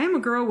say, I am a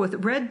girl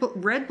with red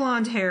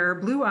blonde hair,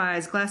 blue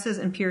eyes, glasses,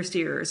 and pierced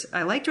ears.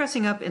 I like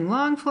dressing up in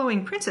long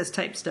flowing princess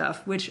type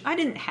stuff, which I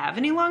didn't have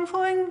any long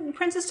flowing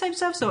princess type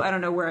stuff, so I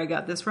don't know where I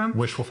got this from.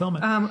 Wish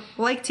fulfillment.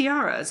 Like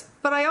tiaras,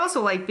 but I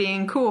also like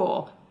being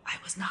cool. I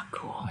was not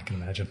cool. I can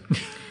imagine.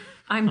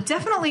 I'm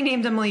definitely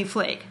named Emily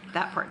Flake.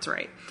 That part's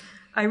right.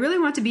 I really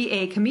want to be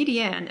a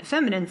comedian,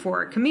 feminine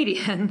for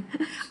comedian.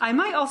 I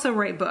might also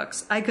write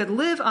books. I could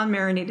live on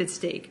marinated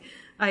steak.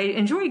 I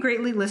enjoy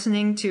greatly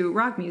listening to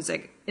rock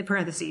music, in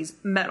parentheses,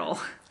 metal.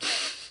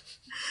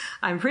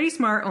 I'm pretty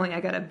smart, only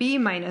I got a B-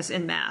 in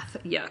math.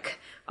 Yuck.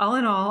 All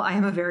in all, I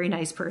am a very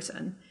nice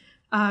person.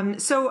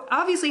 So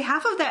obviously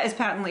half of that is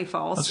patently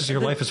false. That's just your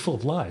life is full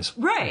of lies.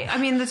 Right. I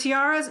mean, the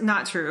tiaras,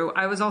 not true.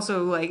 I was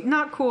also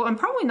not cool. I'm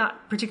probably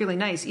not particularly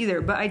nice either,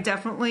 but I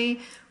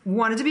definitely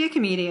wanted to be a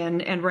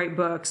comedian and write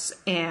books,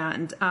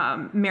 and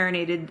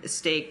marinated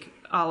steak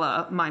a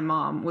la my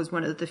mom was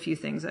one of the few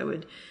things I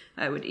would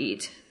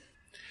eat.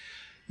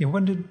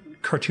 When did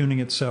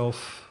cartooning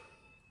itself,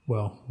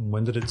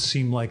 when did it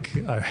seem like,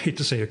 I hate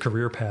to say a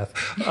career path,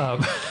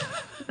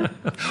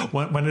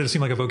 when did it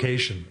seem like a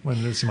vocation? When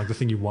did it seem like the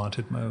thing you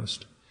wanted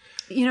most?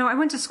 I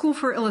went to school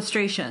for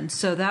illustration,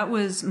 so that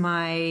was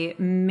my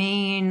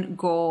main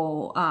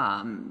goal,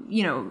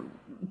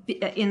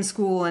 in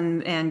school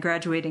and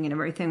graduating and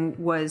everything,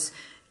 was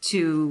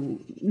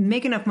to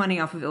make enough money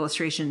off of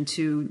illustration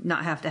to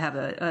not have to have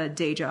a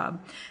day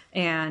job.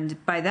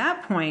 And by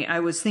that point,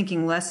 I was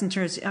thinking less in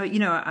terms,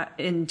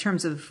 in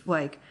terms of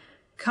like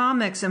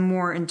comics and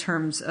more in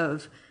terms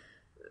of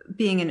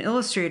being an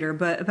illustrator.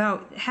 But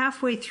about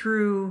halfway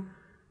through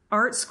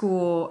art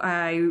school,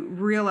 I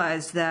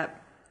realized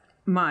that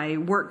my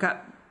work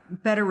got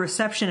better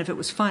reception if it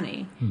was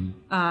funny.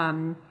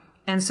 And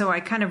so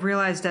I kind of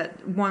realized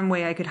that one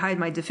way I could hide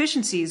my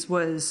deficiencies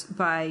was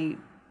by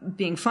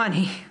being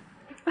funny.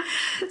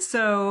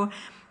 So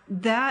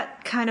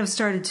that kind of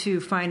started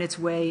to find its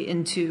way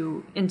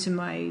into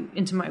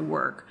my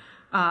work.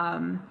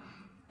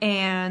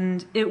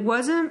 And it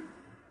wasn't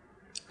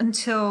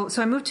until,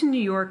 so I moved to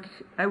New York.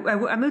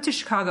 I moved to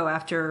Chicago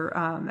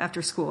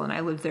after school, and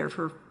I lived there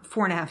for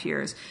 4.5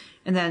 years.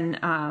 And then,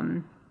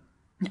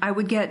 I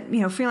would get,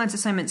 freelance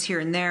assignments here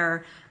and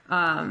there.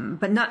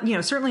 But not,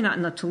 certainly not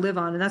enough to live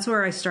on. And that's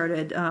where I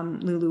started,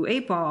 Lulu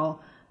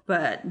 8-Ball.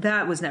 But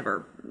that was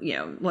never,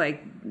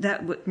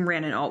 that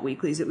ran in alt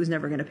weeklies. It was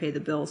never going to pay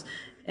the bills.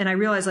 And I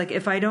realized, like,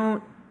 if I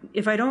don't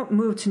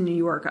move to New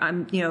York,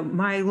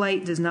 my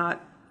light does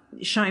not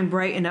shine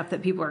bright enough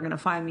that people are going to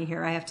find me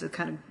here. I have to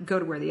kind of go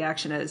to where the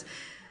action is.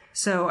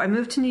 So I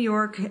moved to New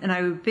York, and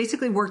I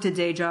basically worked a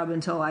day job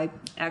until I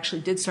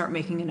actually did start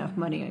making enough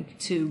money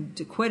to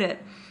quit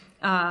it.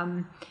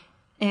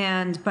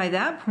 And by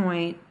that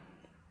point,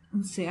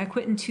 let's see, I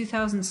quit in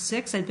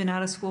 2006. I'd been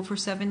out of school for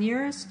 7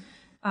 years.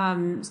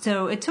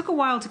 So it took a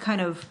while to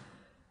kind of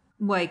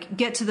like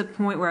get to the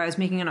point where I was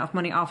making enough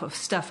money off of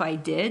stuff I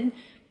did.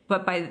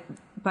 But by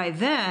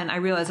then I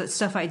realized that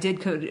stuff I did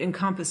could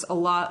encompass a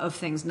lot of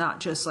things, not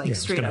just like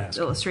straight up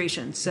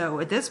illustration. So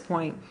at this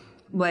point,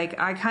 like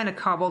I kind of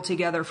cobbled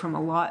together from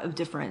a lot of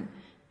different,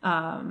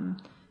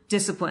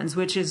 disciplines,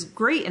 which is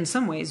great in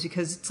some ways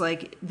because it's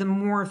like the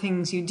more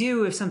things you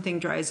do, if something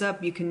dries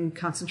up, you can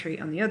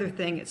concentrate on the other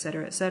thing, et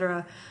cetera, et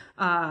cetera.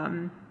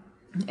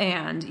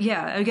 And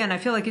yeah, again, I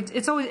feel like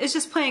it's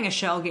just playing a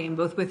shell game,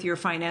 both with your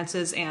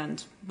finances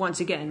and once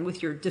again,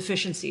 with your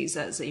deficiencies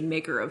as a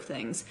maker of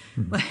things.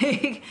 Mm-hmm.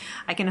 Like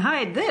I can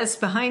hide this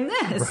behind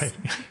this. Right.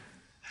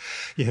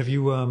 Yeah. Have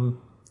you,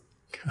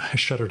 I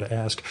shudder to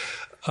ask,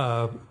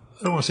 I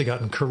don't want to say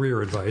gotten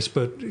career advice,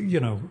 but,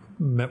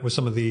 met with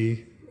some of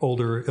the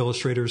older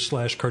illustrators /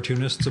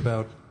 cartoonists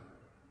about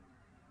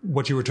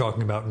what you were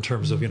talking about in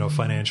terms of,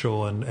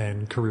 financial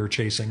and career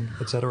chasing,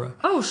 et cetera?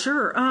 Oh,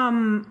 sure.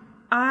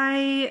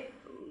 I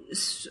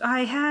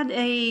had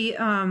a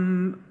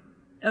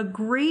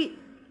great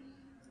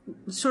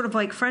sort of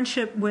like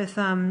friendship with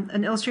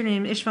an illustrator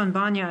named Istvan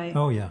Banyai.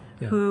 Oh, yeah.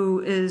 Who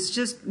is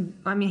just,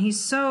 he's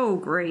so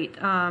great.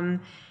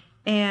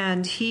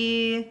 And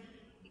he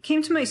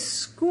came to my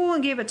school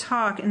and gave a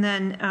talk, and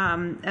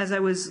then as I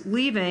was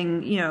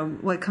leaving,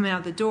 coming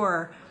out the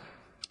door,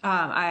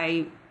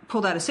 I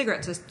pulled out a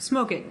cigarette to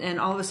smoke it, and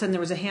all of a sudden there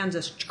was a hand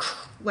just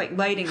like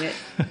lighting it,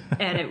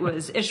 and it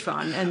was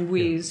Istvan, and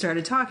we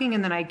started talking,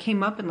 and then I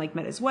came up and like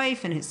met his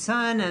wife and his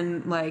son,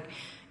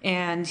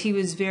 and he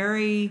was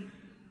very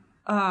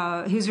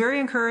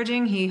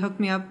encouraging. He hooked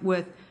me up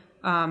with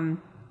one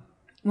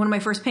of my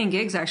first paying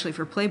gigs actually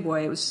for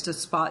Playboy. It was just a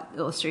spot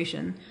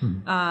illustration.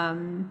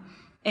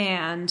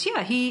 And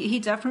yeah, he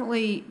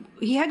definitely,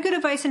 he had good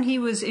advice and he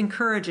was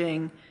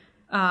encouraging,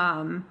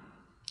 at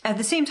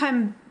the same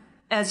time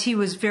as he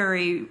was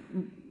very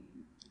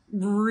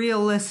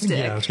realistic.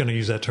 Yeah, I was going to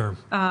use that term.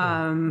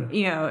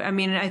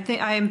 I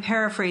think I am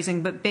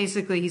paraphrasing, but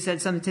basically he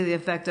said something to the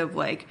effect of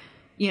like,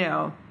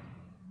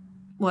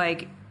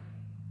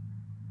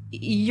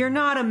 you're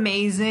not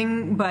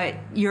amazing, but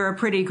you're a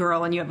pretty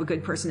girl and you have a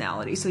good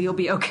personality, so you'll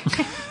be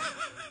okay.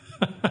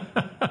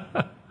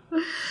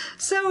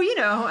 So,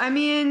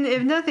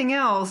 if nothing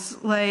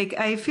else, like,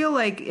 I feel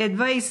like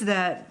advice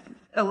that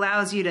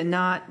allows you to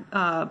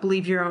not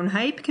believe your own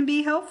hype can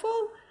be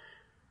helpful.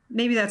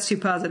 Maybe that's too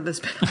positive a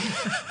spin.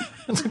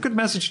 That's a good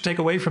message to take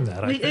away from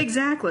that, I think.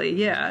 Exactly,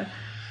 yeah.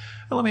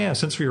 Well, let me ask,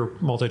 since we were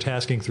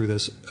multitasking through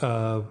this,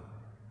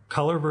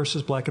 color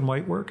versus black and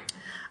white work?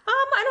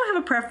 I don't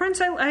have a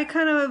preference. I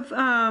kind of,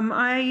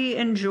 I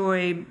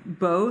enjoy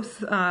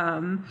both.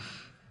 Yeah.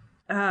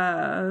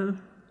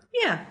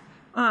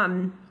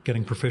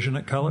 Getting proficient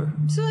at color?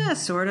 So,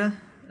 sort of.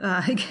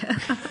 I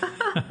guess.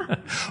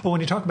 Well,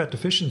 when you talk about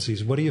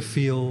deficiencies, what do you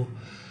feel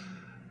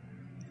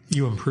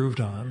you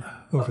improved on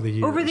over the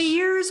years? Over the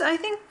years, I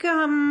think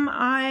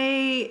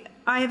I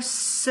have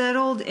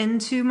settled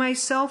into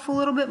myself a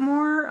little bit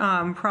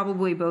more,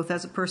 probably both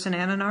as a person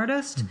and an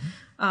artist.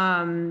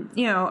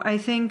 Mm-hmm. I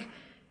think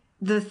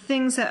the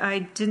things that I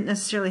didn't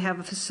necessarily have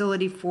a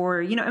facility for,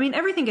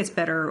 everything gets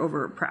better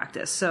over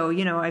practice. So,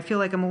 I feel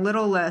like I'm a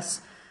little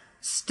less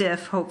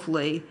stiff,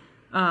 hopefully.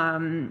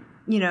 I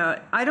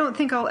don't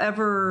think I'll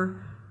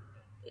ever,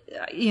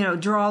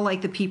 draw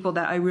like the people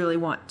that I really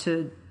want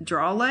to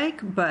draw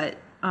like, but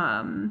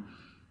I'm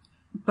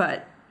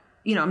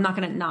not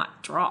going to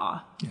not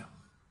draw. Yeah.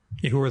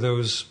 Who are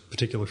those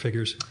particular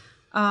figures?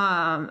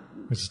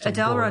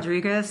 Adele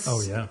Rodriguez.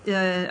 Oh, yeah.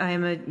 I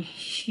am a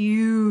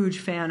huge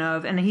fan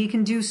of, and he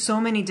can do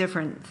so many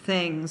different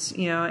things,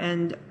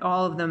 and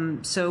all of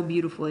them so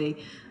beautifully.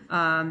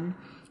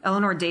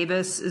 Eleanor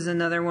Davis is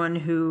another one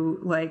who,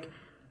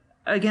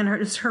 again,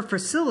 it's her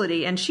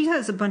facility, and she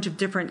has a bunch of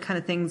different kind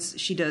of things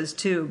she does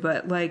too,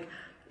 but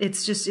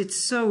it's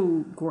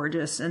so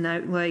gorgeous, and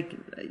it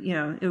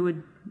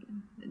would,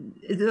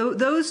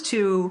 those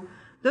two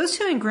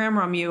in Graham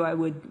Ramu, I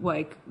would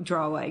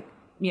draw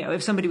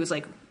if somebody was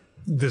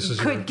this is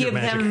could your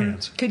magic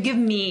hands. Could give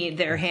me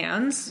their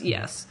hands,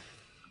 yes.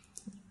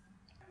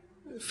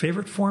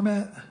 Favorite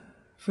format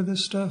for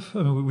this stuff?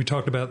 I mean, we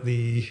talked about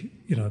the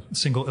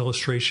single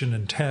illustration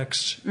and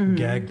text,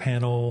 gag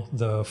panel,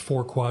 the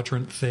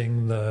 4-quadrant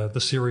thing, the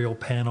serial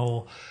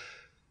panel.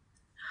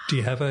 Do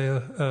you have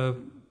a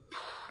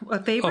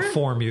favorite? A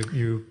form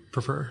you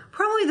prefer?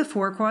 Probably the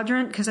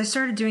 4-quadrant, because I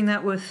started doing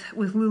that with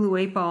Lulu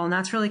 8-Ball, and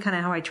that's really kind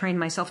of how I trained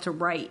myself to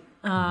write.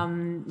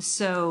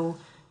 So,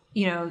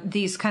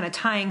 these kind of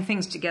tying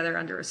things together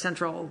under a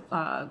central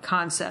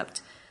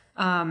concept.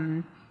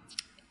 I'd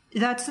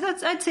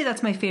say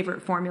that's my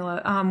favorite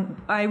formula.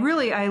 I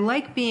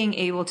like being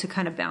able to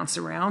kind of bounce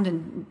around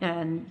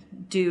and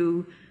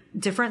do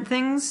different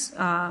things.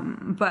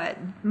 But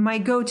my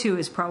go-to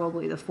is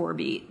probably the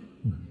 4-beat.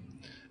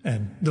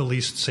 And the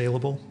least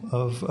saleable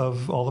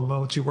of all the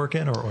modes you work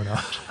in, or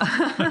not?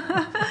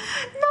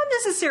 Not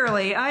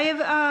necessarily. I have,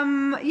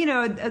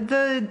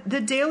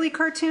 the daily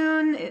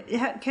cartoon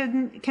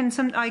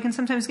I can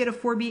sometimes get a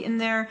 4-beat in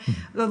there.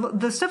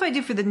 The stuff I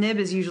do for the nib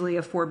is usually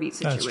a 4-beat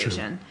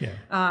situation. That's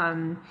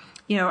true.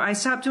 Yeah. I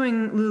stopped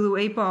doing Lulu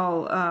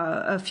 8-Ball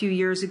a few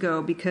years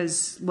ago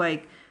because,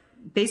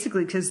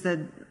 basically because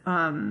the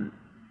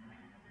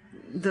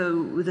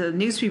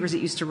newspapers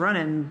it used to run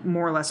in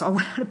more or less all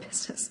went out of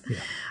business. Yeah.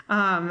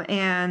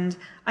 And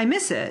I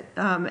miss it.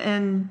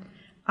 And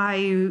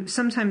I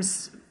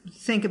sometimes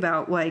think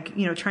about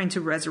trying to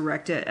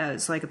resurrect it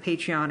as a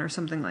Patreon or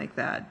something like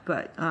that.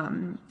 But,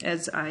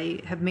 as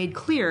I have made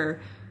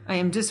clear, I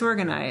am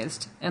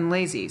disorganized and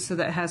lazy. So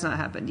that has not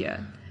happened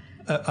yet.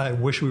 I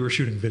wish we were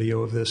shooting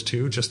video of this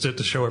too, just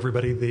to show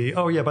everybody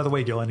by the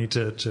way, Gil, I need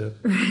to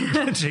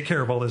take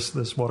care of all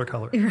this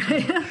watercolor.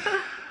 Right.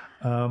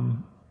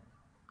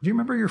 Do you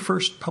remember your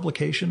first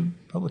publication?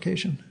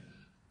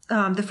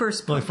 The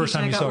first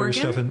time you saw your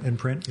stuff in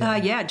print?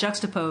 Yeah,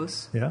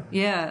 Juxtapose. Yeah?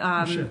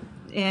 Yeah.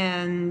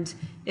 And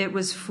it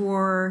was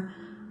for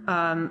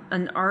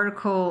an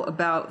article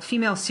about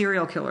female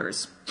serial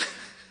killers.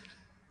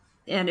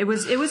 And it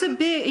was a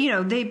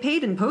big, they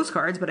paid in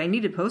postcards, but I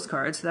needed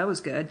postcards, so that was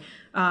good.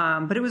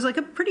 But it was a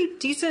pretty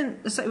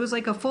decent, it was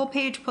a full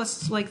page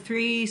plus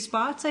 3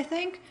 spots, I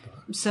think.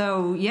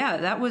 So yeah,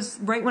 that was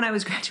right when I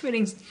was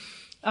graduating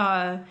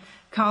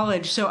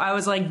college. So I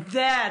was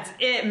that's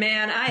it,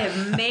 man. I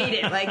have made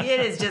it. It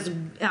is just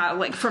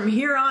from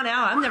here on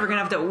out, I'm never going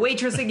to have to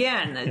waitress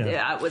again. Yeah.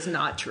 That was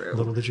not true.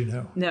 Little did you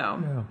know.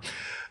 No. Yeah.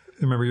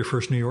 Remember your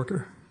first New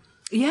Yorker?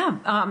 Yeah.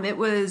 It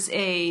was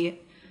a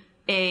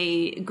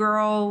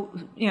girl,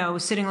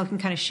 sitting looking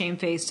kind of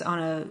shamefaced on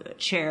a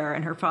chair,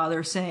 and her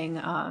father saying,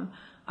 I'm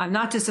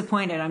not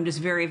disappointed. I'm just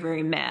very,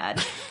 very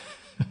mad.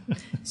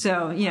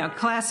 So,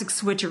 classic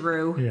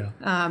switcheroo. Yeah.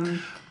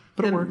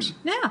 But it works.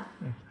 Yeah.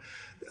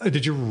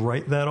 Did you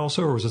write that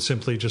also, or was it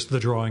simply just the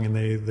drawing and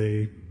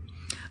they...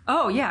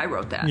 Oh, yeah, I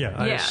wrote that. Yeah,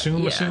 I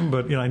assume,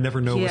 but I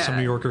never know with some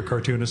New Yorker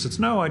cartoonists. It's,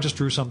 no, I just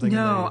drew something.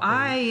 No,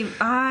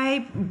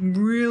 I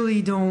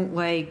really don't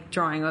like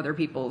drawing other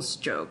people's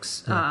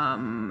jokes. Yeah.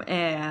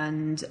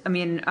 And, I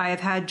mean, I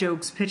have had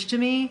jokes pitched to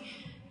me,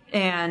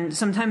 and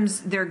sometimes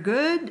they're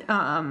good,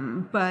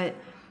 but,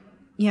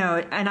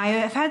 and I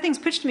have had things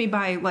pitched to me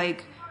by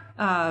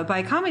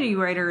comedy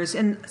writers,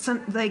 and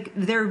some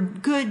they're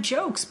good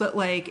jokes, but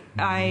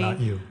not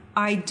you.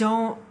 I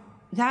don't.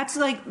 That's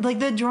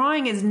the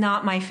drawing is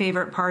not my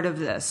favorite part of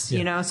this,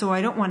 so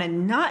I don't want to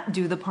not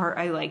do the part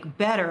I like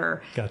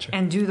better. Gotcha.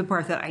 And do the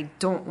part that I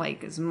don't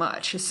like as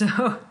much.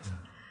 So,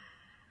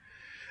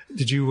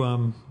 did you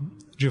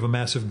have a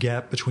massive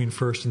gap between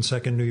first and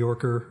second New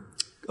Yorker?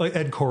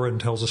 Ed Koren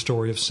tells a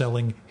story of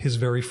selling his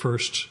very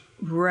first,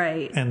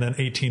 right, and then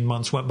 18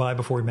 months went by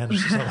before he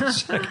managed to sell a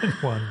second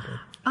one.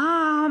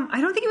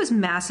 I don't think it was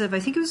massive. I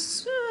think it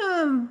was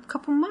a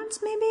couple months,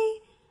 maybe.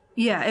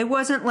 Yeah, it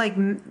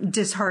wasn't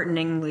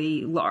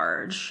dishearteningly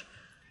large,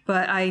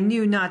 but I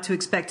knew not to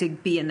expect to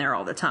be in there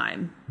all the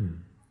time.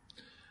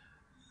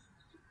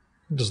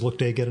 Does Look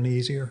Day get any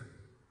easier?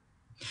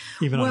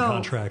 Even on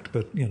contract,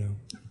 but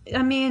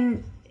I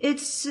mean,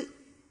 it's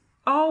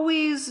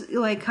always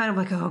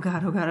oh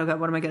God,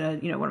 what am I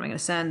gonna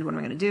send? What am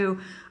I gonna do?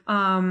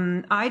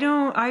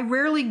 I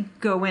rarely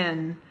go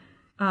in.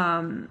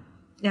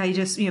 Yeah, you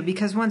just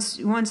because once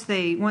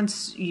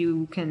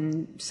you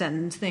can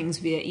send things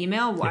via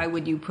email, why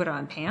would you put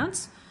on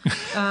pants?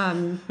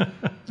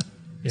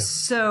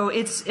 So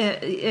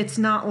it's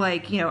not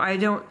I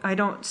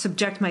don't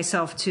subject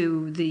myself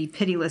to the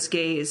pitiless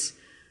gaze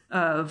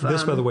of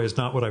this, by the way, is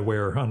not what I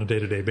wear on a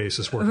day-to-day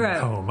basis working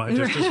at home. I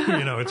just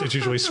it's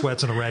usually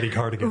sweats and a ratty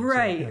cardigan.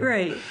 Right, so,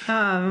 right.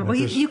 Well,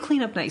 you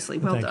clean up nicely.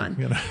 Well done.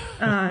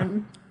 But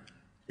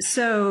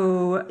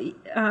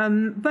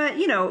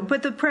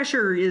the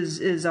pressure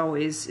is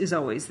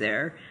always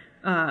there.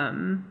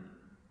 And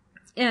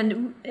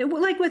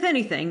like with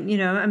anything,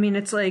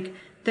 it's like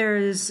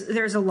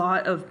there's a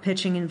lot of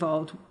pitching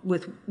involved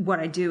with what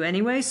I do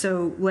anyway.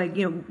 So like,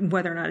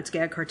 whether or not it's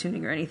gag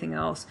cartooning or anything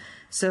else.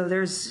 So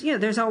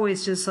there's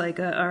always just like,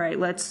 all right,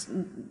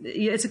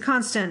 it's a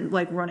constant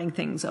like running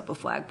things up a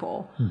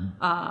flagpole.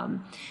 Mm-hmm.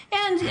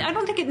 And I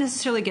don't think it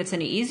necessarily gets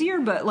any easier,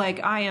 but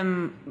like I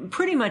am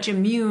pretty much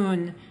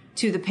immune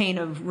to the pain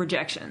of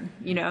rejection,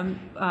 It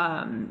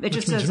Which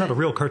just means you're not a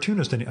real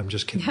cartoonist. I'm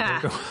just kidding.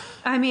 Yeah.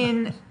 I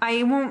mean,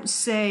 I won't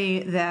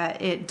say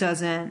that it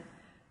doesn't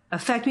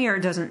affect me or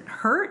it doesn't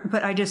hurt,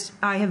 but I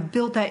have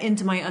built that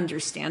into my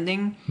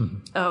understanding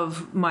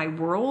of my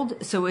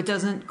world, so it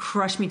doesn't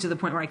crush me to the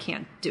point where I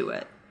can't do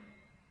it.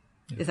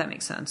 Yeah. If that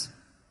makes sense.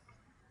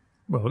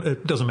 Well,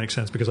 it doesn't make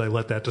sense because I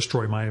let that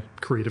destroy my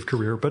creative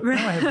career, but now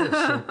I have this.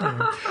 So,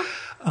 anyway.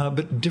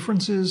 But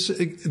differences,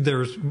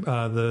 there's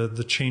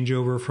the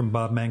changeover from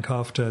Bob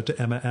Mankoff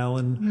to Emma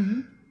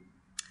Allen.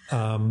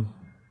 Mm-hmm.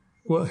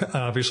 Well,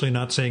 obviously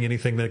not saying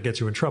anything that gets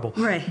you in trouble.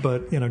 Right.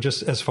 But,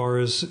 just as far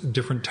as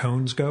different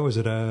tones go, is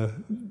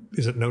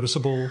it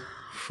noticeable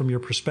from your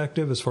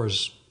perspective as far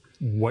as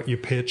what you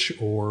pitch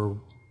or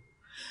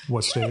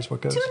what stays,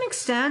 what goes? To an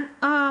extent.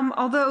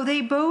 Although they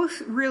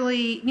both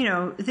really,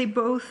 they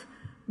both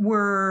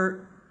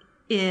are,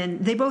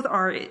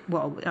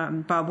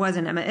 Bob was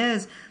and Emma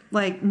is,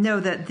 like, know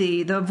that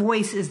the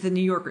voice is the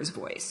New Yorker's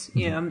voice,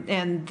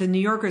 and the New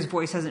Yorker's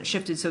voice hasn't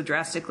shifted so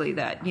drastically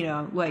that,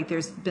 like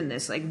there's been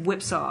this like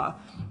whipsaw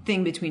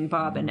thing between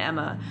Bob and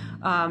Emma.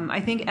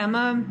 I think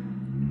Emma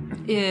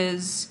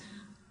is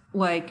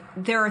like,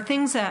 there are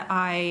things that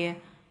I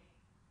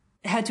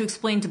had to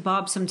explain to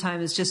Bob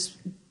sometimes just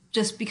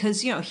because,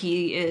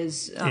 he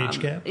is, age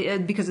gap?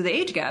 Because of the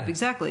age gap.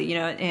 Exactly.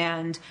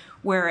 And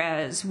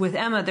whereas with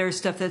Emma, there's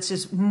stuff that's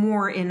just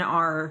more in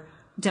our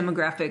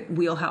demographic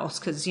wheelhouse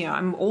because,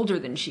 I'm older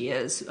than she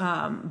is.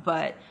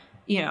 But,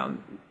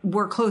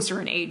 we're closer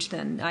in age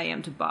than I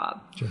am to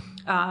Bob. Sure.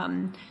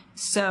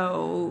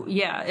 So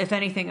yeah, if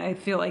anything, I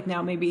feel like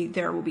now maybe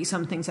there will be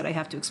some things that I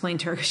have to explain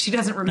to her because she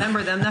doesn't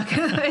remember them.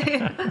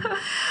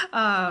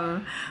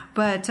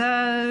 But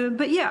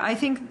yeah, I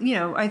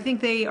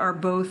think they are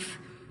both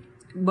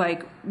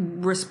like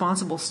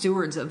responsible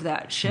stewards of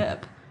that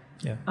ship.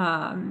 Yeah.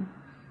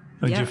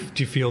 Do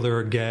you feel there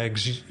are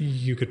gags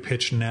you could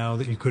pitch now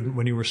that you couldn't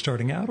when you were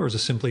starting out, or is it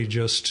simply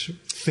just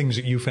things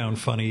that you found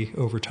funny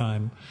over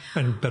time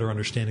and better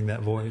understanding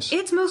that voice?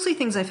 It's mostly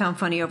things I found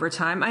funny over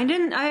time. I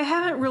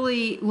haven't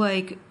really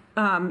like,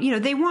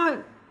 they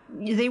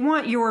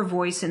want your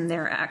voice in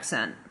their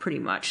accent pretty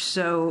much.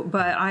 So,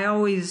 but I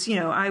always,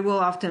 I will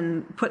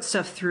often put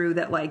stuff through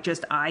that like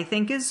just I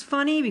think is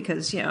funny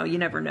because, you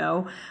never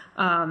know.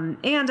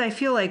 And I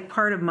feel like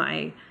part of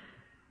my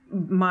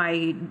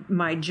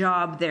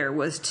job there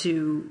was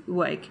to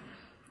like,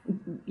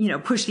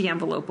 push the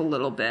envelope a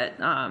little bit.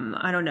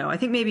 I don't know. I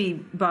think maybe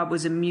Bob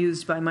was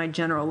amused by my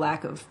general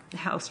lack of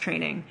house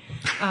training.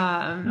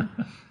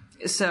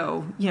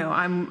 So,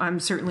 I'm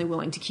certainly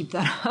willing to keep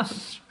that up.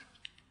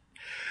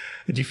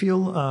 Do you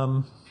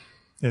feel,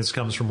 this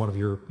comes from one of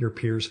your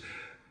peers,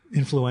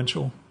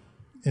 influential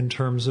in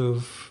terms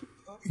of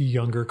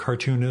younger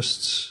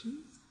cartoonists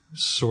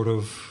sort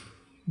of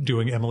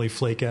doing Emily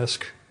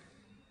Flake-esque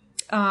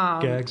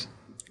gags?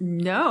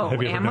 No.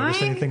 Have you ever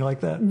noticed anything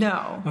like that?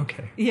 No.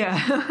 Okay.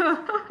 Yeah.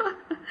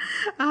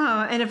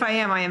 And if I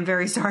am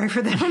very sorry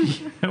for them.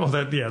 Well,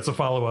 it's a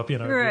follow-up,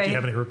 Right. Do you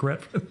have any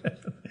regret for that?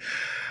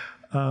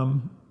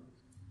 Do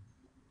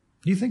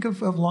you think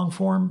of long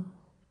form?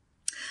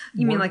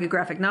 You mean like a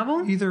graphic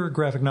novel? Either a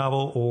graphic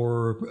novel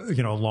or,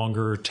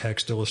 longer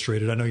text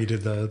illustrated. I know you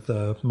did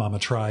the Mama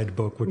Tried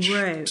book, which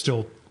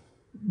still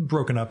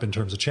broken up in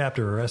terms of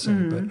chapter or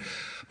essay,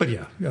 but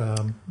yeah,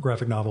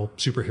 graphic novel,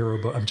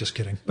 superhero book. I'm just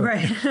kidding. But,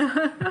 right.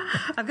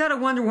 I've got a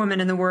Wonder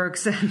Woman in the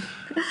works.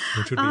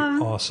 Which would be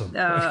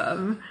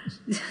awesome.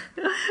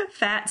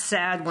 Fat,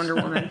 sad Wonder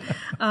Woman.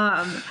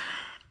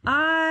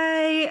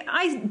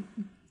 It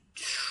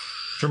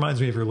reminds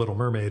me of your Little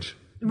Mermaid.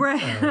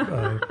 Right.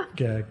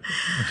 Gag.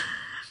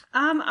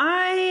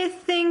 I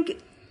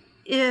think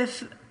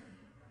if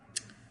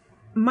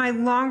my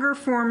longer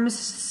form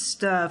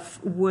stuff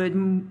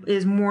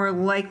is more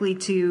likely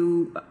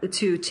to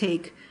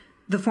take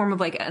the form of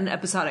like an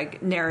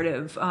episodic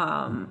narrative,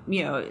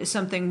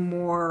 something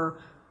more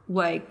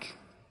like,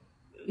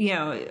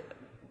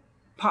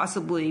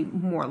 possibly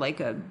more like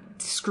a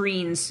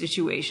screen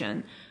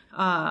situation.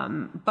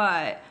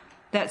 But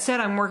That said,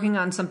 I'm working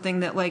on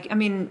something that, like, I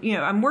mean, you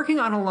know, I'm working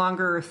on a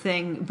longer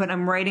thing, but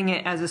I'm writing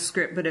it as a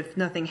script. But if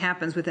nothing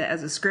happens with it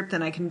as a script,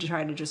 then I can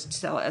try to just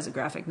sell it as a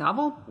graphic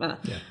novel.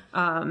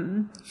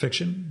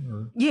 Fiction?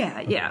 Or?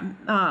 Yeah, yeah.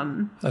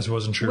 I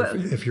wasn't sure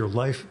if your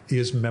life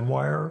is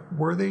memoir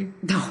worthy.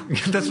 No.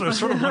 That's what I was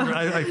sort of wondering.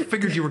 I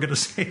figured you were going to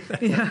say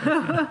that.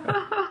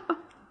 Yeah.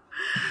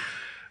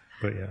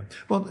 But yeah.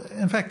 Well,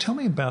 in fact, tell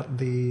me about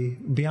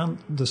beyond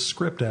the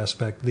script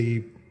aspect,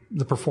 the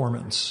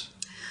performance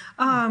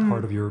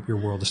part of your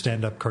world, the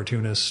stand-up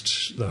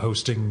cartoonist, the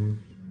hosting,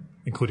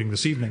 including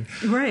this evening.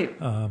 Right.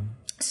 The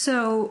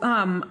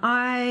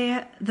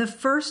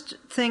first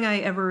thing I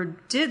ever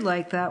did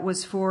like that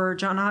was for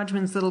John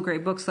Hodgman's Little Gray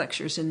Books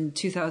lectures in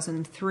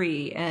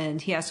 2003.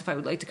 And he asked if I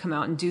would like to come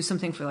out and do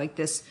something for like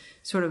this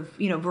sort of,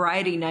 you know,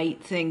 variety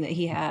night thing that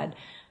he had.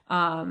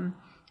 And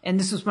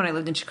this was when I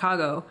lived in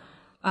Chicago.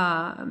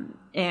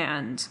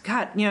 And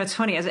God, you know, it's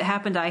funny, as it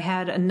happened, I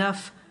had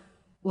enough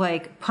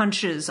like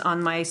punches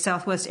on my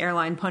Southwest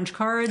Airline punch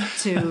card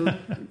to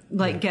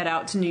like get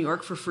out to New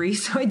York for free.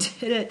 So I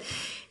did it.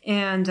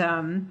 And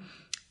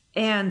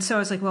so I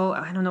was like, well,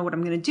 I don't know what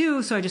I'm going to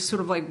do. So I just sort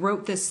of like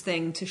wrote this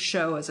thing to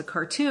show as a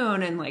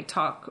cartoon and like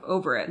talk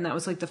over it. And that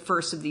was like the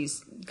first of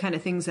these kind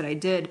of things that I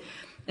did.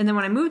 And then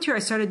when I moved here, I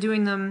started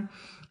doing them,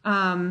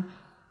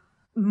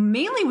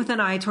 mainly with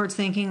an eye towards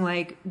thinking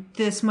like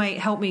this might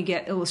help me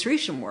get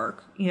illustration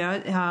work, you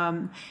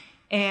know,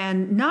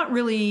 and not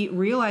really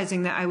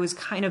realizing that I was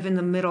kind of in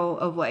the middle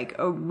of like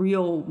a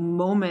real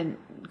moment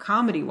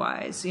comedy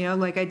wise, you know,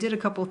 like I did a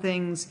couple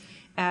things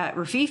at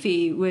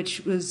Rafifi,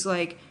 which was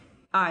like,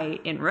 I,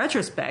 in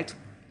retrospect,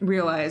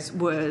 realized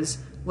was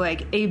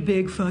like a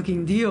big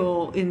fucking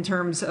deal in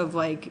terms of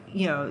like,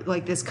 you know,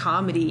 like this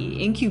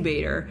comedy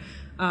incubator.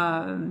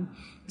 But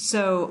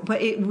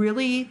it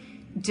really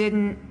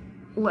didn't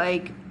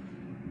like,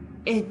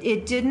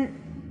 it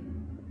didn't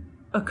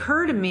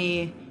occur to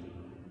me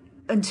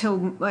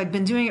until I'd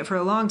been doing it for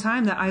a long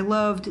time that I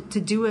loved to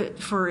do it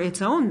for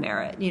its own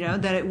merit, you know,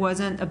 that it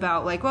wasn't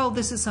about like, well,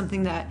 this is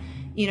something that,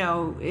 you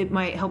know, it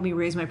might help me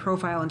raise my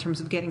profile in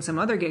terms of getting some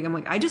other gig. I'm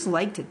like, I just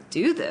like to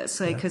do this,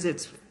 like, because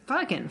it's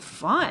fucking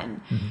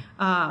fun.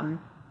 Mm-hmm.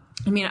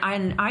 I mean,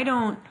 I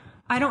don't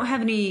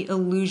have any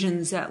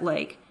illusions that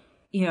like,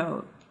 you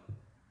know,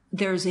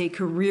 there's a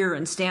career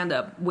in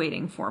stand-up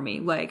waiting for me.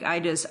 Like, I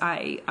do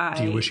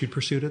you wish you'd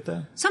pursued it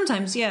then?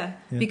 Sometimes, yeah.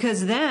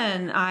 Because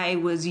then I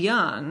was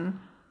young,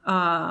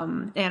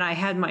 and I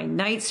had my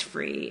nights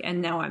free,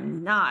 and now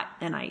I'm not,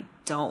 and I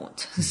don't.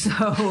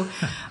 So,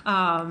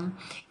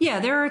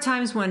 there are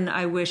times when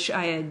I wish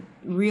I had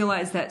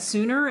realized that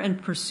sooner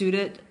and pursued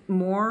it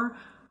more.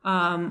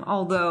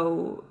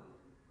 Although,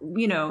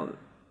 you know,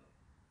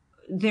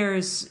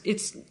 there's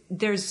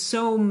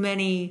so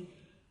many.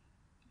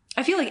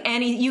 I feel like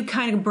you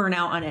kind of burn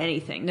out on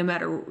anything, no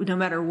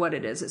matter what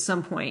it is. At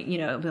some point, you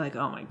know, be like,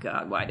 oh my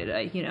God, why did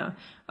I, you know?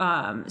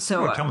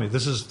 Tell me,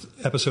 this is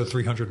episode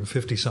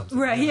 350 something.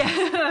 Right.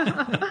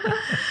 Yeah.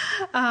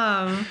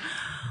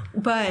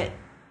 But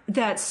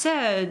that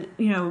said,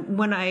 you know,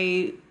 when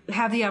I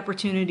have the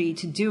opportunity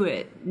to do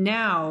it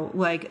now,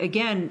 like,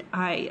 again,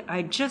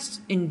 I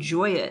just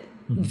enjoy it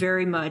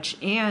very much.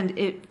 And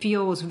it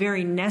feels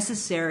very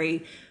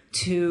necessary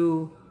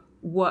to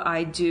what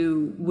I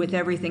do with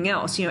everything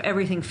else. You know,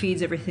 everything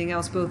feeds everything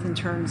else, both in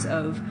terms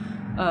of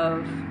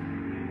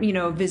you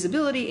know,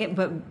 visibility,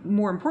 but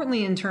more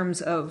importantly in terms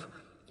of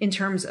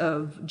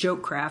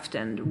joke craft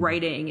and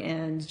writing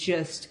and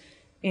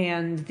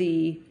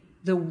the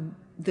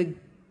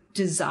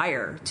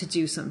desire to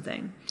do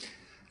something.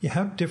 Yeah,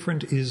 how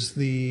different is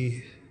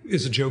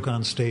a joke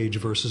on stage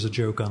versus a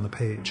joke on the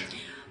page?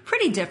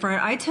 Pretty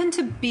different. I tend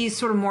to be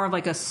sort of more of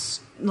like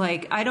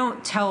I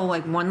don't tell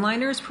like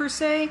one-liners per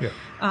se. Yeah.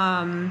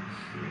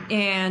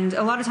 And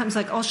a lot of times,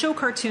 like, I'll show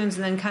cartoons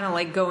and then kind of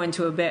like go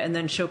into a bit and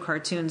then show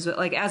cartoons. But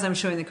like, as I'm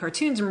showing the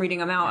cartoons and reading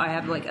them out, I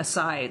have like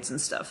asides and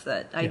stuff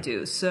that I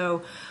do.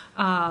 So,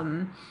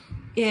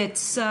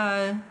 it's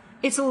a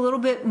little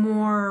bit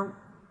more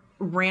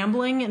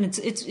rambling, and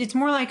it's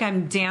more like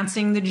I'm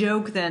dancing the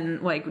joke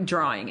than like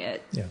drawing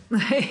it. Yeah.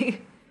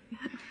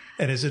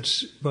 And is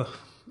it,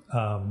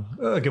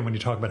 again, when you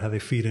talk about how they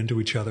feed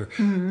into each other,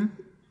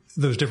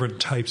 those different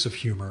types of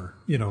humor,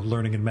 you know,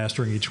 learning and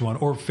mastering each one,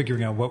 or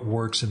figuring out what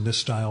works in this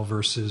style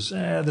versus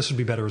this would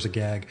be better as a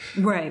gag.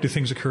 Right. Do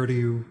things occur to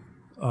you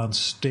on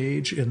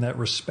stage in that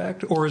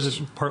respect, or is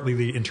it partly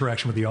the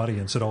interaction with the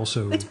audience?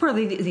 It's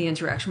partly the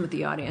interaction with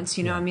the audience.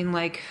 You know, I mean,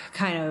 like,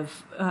 kind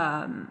of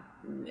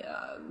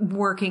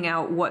working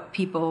out what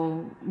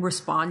people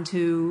respond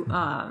to,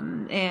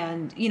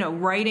 and, you know,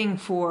 writing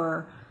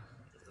for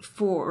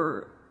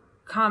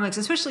comics,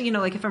 especially, you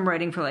know, like if I'm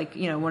writing for like,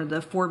 you know, one of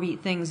the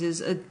 4-beat things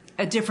is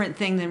a different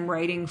thing than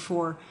writing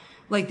for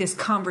like this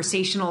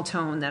conversational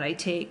tone that I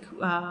take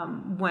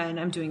when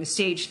I'm doing a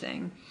stage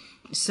thing.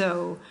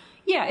 So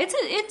yeah,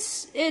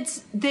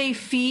 it's they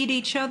feed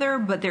each other,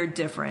 but they're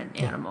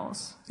different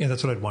animals. Yeah,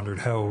 that's what I'd wondered,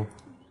 how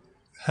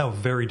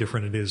very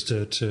different it is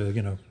to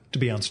you know, to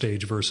be on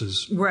stage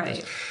versus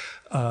right.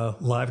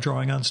 live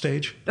drawing on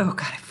stage? Oh,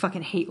 God, I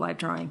fucking hate live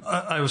drawing.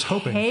 I was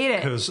hoping. Hate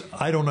it. Because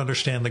I don't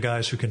understand the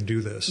guys who can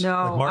do this. No,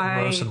 like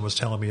Martin Rosen was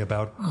telling me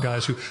about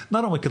guys who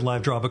not only could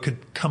live draw, but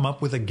could come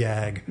up with a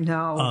gag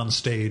on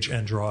stage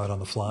and draw it on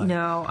the fly.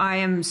 No, I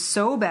am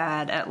so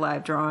bad at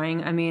live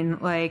drawing. I mean,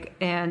 like,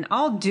 and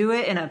I'll do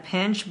it in a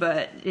pinch,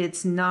 but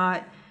it's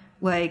not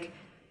like...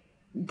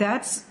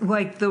 That's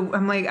like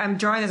I'm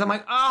drawing this. I'm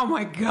like, oh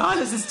my God,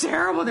 this is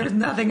terrible. There's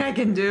nothing I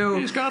can do.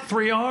 He's got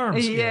 3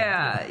 arms.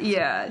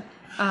 Yeah.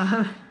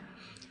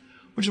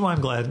 Which is why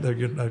I'm glad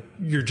that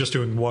you're just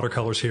doing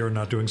watercolors here and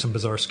not doing some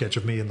bizarre sketch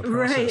of me in the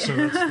process.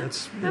 Right. So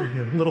that's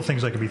little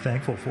things I can be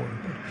thankful for.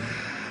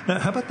 Now,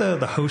 how about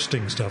the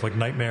hosting stuff like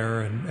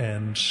Nightmare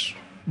and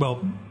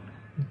well,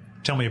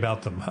 tell me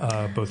about them,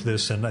 both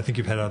this and I think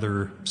you've had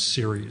other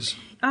series.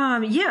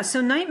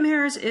 So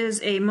Nightmares is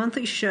a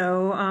monthly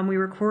show. We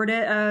record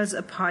it as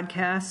a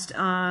podcast.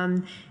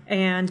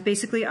 And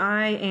basically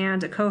I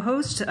and a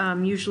co-host,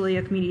 usually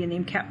a comedian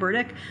named Kat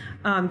Burdick,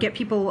 get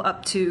people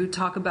up to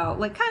talk about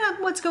like kind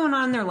of what's going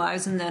on in their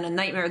lives and then a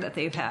nightmare that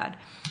they've had.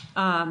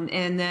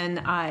 And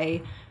then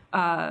I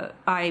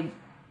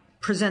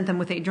present them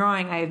with a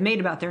drawing I have made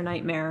about their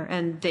nightmare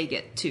and they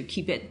get to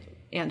keep it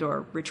and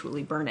or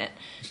ritually burn it.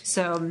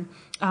 So,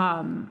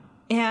 and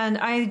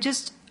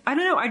I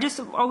don't know.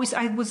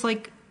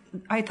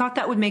 I thought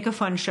that would make a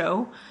fun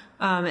show.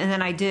 And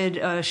then I did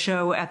a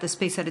show at the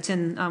space that it's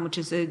in, which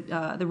is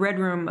the Red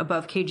Room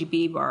above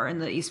KGB bar in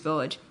the East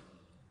Village.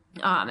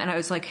 And I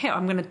was like, hey,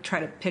 I'm going to try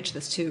to pitch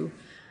this to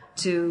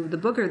the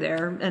booker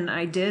there. And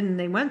I did, and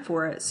they went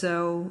for it.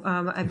 So,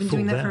 I've been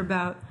doing that for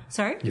about,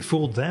 sorry? You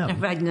fooled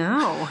them. I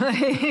know.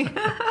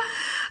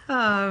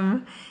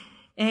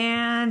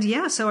 And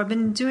yeah, so I've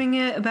been doing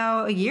it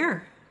about a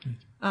year.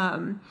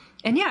 And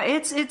yeah,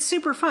 it's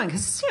super fun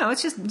because,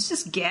 it's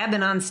just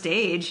gabbing on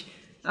stage.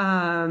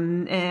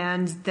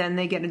 And then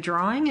they get a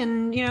drawing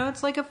and,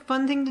 it's like a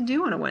fun thing to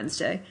do on a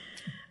Wednesday.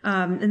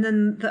 And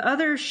then the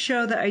other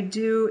show that I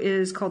do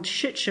is called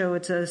Shit Show.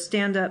 It's a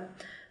stand-up,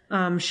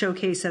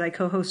 showcase that I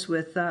co-host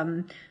with,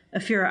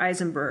 Afira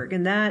Eisenberg.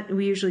 And that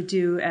we usually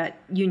do at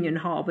Union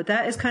Hall, but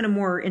that is kind of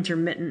more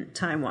intermittent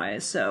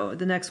time-wise. So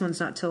the next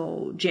one's not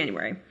till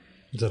January.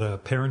 Is that a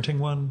parenting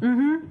one?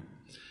 Mm-hmm.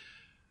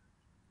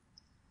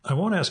 I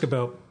won't ask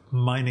about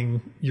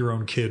mining your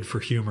own kid for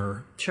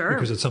humor. Sure.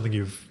 Because it's something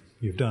you've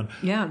done.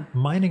 Yeah.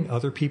 Mining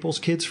other people's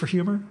kids for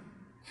humor?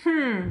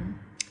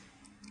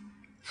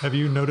 Have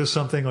you noticed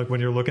something like when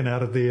you're looking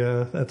out at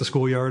the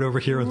schoolyard over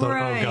here and thought,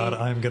 oh God,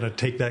 I'm going to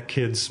take that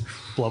kid's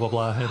blah, blah,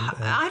 blah. And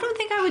I don't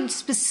think I would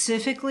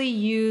specifically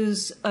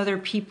use other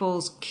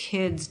people's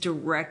kids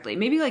directly.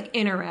 Maybe like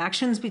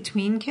interactions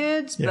between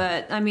kids. Yeah.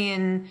 But I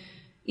mean,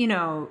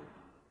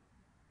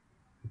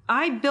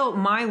 I built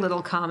my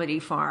little comedy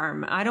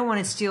farm. I don't want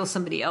to steal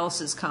somebody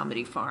else's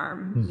comedy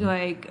farm.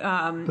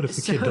 Mm-hmm. But if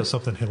the kid does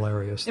something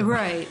hilarious. Then...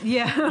 Right.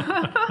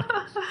 Yeah.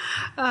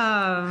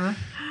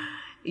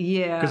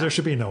 Yeah. Because there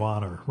should be no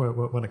honor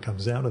when it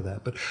comes down to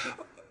that. But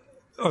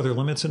are there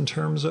limits in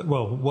terms of,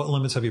 what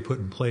limits have you put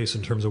in place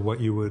in terms of what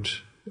you would,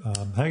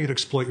 how you'd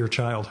exploit your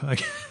child?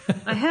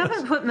 I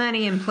haven't put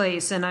many in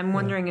place, and I'm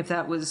wondering if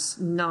that was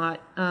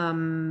not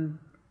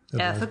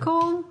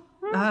ethical.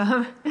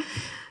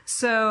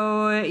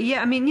 So,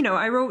 yeah, I mean,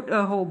 I wrote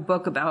a whole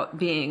book about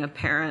being a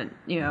parent,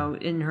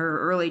 in her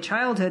early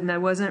childhood, and I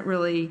wasn't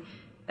really,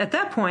 at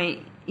that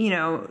point,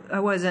 I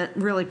wasn't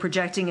really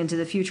projecting into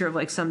the future of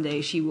like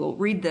someday she will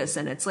read this,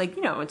 and it's like,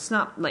 it's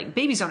not like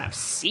babies don't have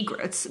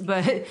secrets,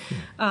 but,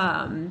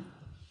 I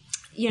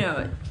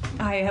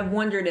have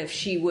wondered if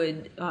she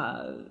would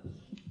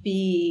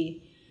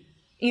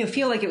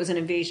feel like it was an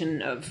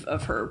invasion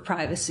of her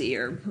privacy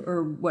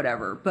or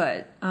whatever.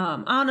 But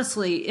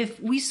honestly, if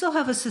we still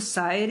have a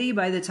society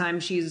by the time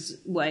she's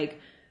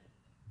like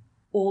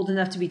old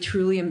enough to be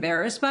truly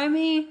embarrassed by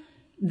me,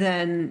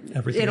 then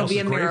it'll be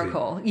a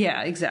miracle. Gravy.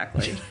 Yeah,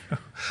 exactly.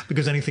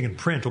 Because anything in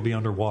print will be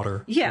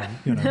underwater. Yeah.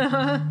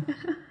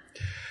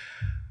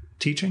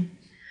 Teaching?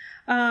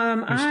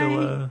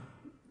 I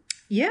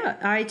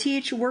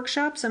teach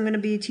workshops. I'm going to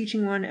be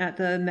teaching one at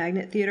the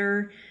Magnet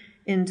Theater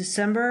in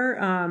December.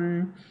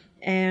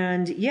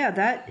 And yeah,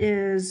 that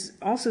is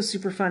also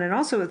super fun. And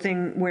also a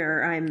thing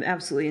where I'm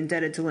absolutely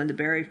indebted to Linda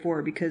Berry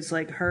for, because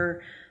like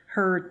her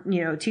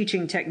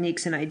teaching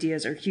techniques and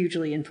ideas are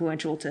hugely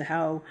influential to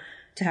how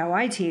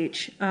I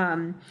teach.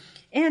 And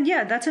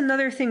yeah, that's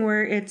another thing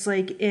where it's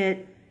like,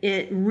 it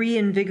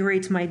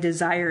reinvigorates my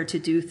desire to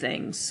do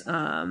things.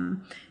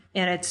 And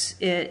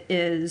it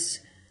is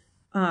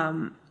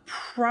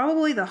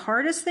probably the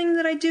hardest thing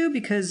that I do,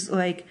 because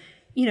like,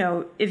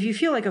 if you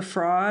feel like a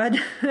fraud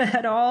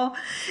at all,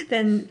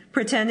 then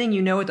pretending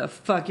you know what the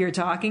fuck you're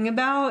talking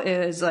about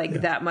is like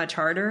that much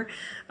harder.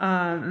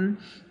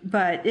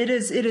 But it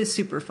is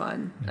super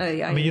fun.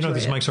 I mean,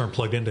 these mics aren't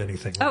plugged into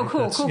anything. Right? Oh,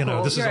 cool.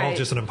 This is all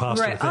just an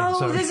imposter thing. Oh,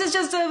 so. This is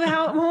just a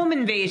home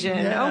invasion.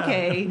 Yeah,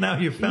 okay. Now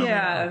you've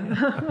found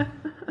it.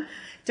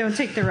 Don't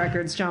take the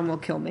records. John will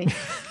kill me.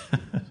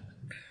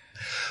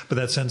 But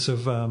that sense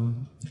of,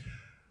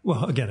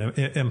 Well, again,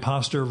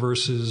 imposter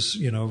versus,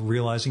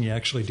 realizing you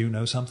actually do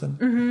know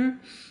something.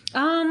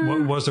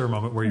 Was there a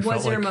moment where you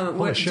felt like,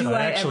 holy shit, do I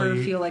I actually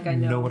ever feel like I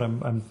know what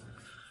I'm...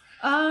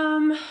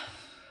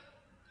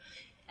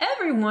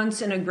 Every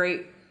once in a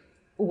great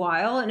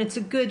while, and it's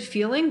a good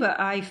feeling, but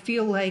I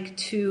feel like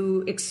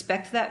to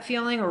expect that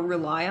feeling or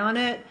rely on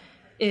it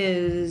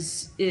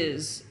is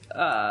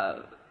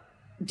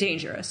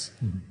dangerous.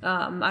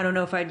 I don't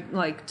know if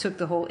I took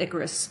the whole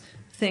Icarus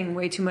thing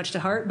way too much to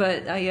heart,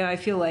 but I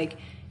feel like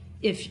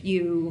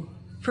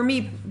for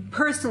me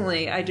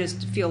personally, I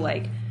just feel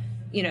like,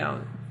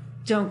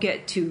 don't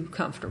get too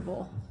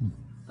comfortable.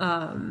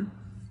 But.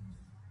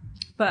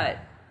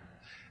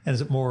 And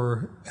is it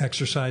more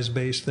exercise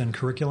based than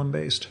curriculum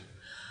based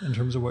in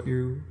terms of what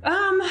you?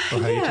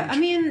 Yeah, I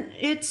mean,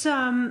 it's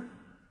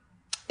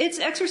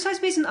exercise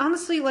based, and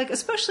honestly,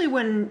 especially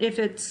if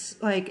it's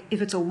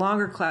a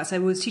longer class. I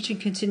was teaching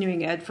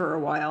continuing ed for a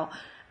while.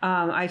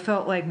 I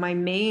felt like my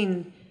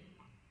main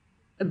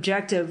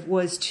objective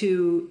was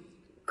to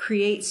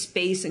create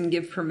space and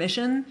give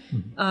permission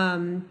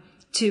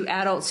to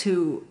adults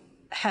who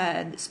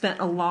had spent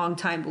a long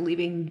time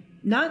believing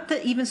not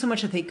that even so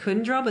much that they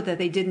couldn't draw, but that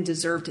they didn't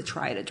deserve to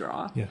try to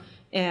draw. Yeah.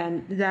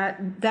 And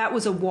that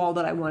was a wall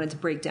that I wanted to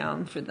break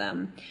down for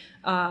them.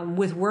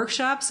 With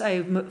workshops,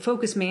 I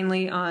focus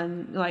mainly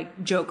on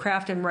joke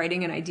craft and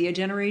writing and idea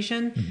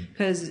generation,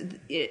 because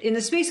in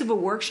the space of a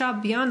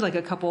workshop, beyond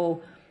a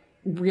couple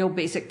real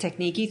basic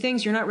technique-y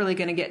things, you're not really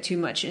going to get too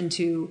much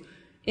into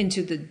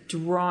the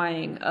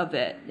drawing of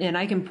it. And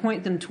I can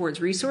point them towards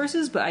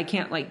resources, but I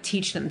can't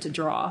teach them to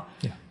draw.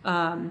 Yeah.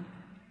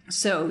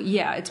 So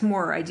yeah, it's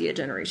more idea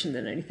generation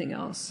than anything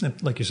else.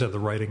 And like you said, the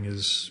writing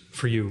is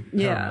for you.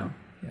 Yeah.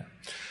 Yeah.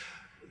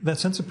 That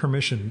sense of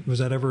permission, was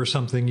that ever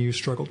something you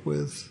struggled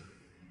with?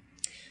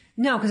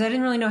 No, because I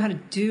didn't really know how to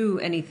do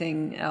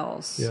anything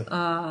else. Yeah.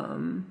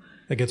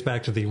 That gets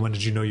back to when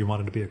did you know you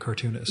wanted to be a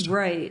cartoonist?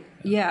 Right.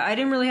 Yeah, I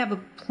didn't really have a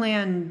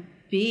plan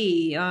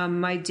B.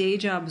 My day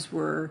jobs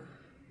were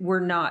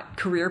not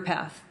career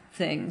path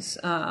things.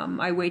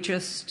 I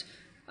waitressed,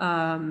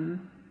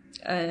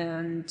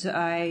 and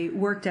I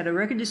worked at a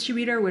record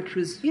distributor, which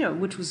was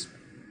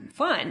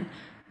fun,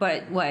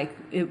 but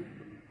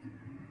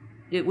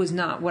it was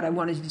not what I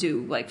wanted to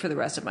do for the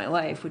rest of my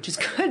life, which is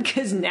good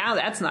because now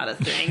that's not a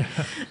thing.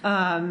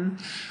 Don't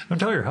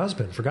tell your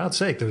husband, for God's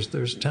sake.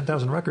 There's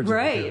 10,000 records.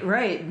 Right.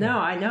 No,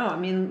 I know. I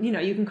mean,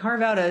 you can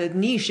carve out a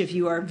niche if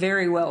you are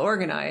very well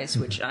organized,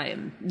 which I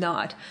am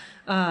not.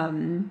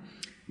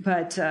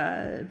 But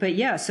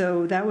yeah,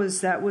 so that was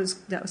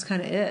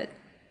kind of it.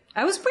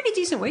 I was a pretty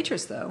decent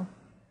waitress, though.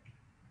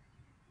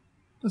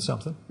 That's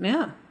something.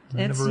 Yeah.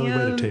 I never really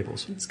waited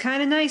tables. It's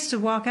kind of nice to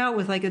walk out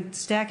with a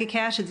stack of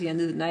cash at the end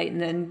of the night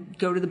and then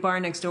go to the bar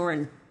next door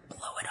and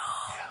blow it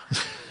all.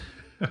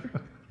 Yeah.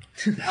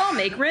 I'll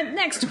make rent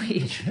next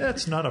week.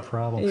 That's not a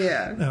problem.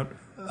 Yeah. Now,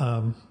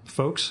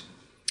 folks,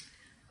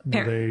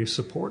 were they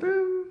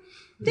supportive?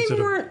 They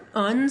weren't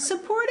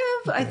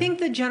unsupportive. Okay. I think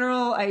the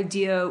general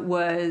idea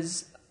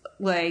was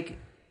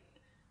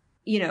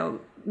you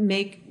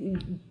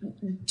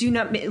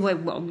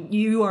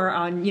are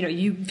on,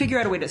 you figure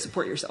out a way to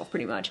support yourself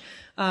pretty much.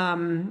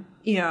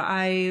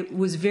 I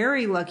was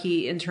very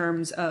lucky in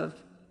terms of,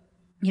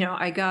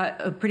 I got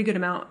a pretty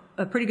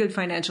good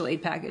financial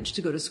aid package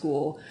to go to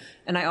school.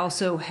 And I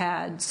also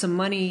had some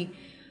money,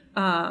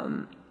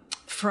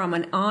 from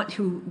an aunt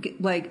who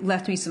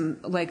left me some,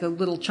 a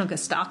little chunk of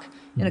stock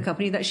in a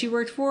company that she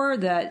worked for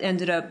that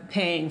ended up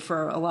paying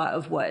for a lot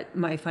of what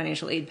my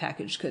financial aid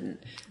package couldn't.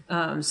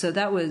 So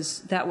that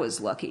was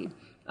lucky.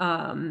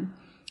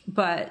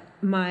 But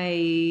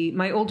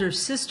my older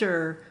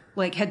sister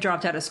had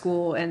dropped out of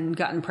school and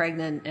gotten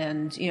pregnant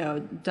and,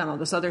 done all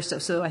this other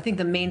stuff. So I think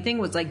the main thing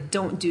was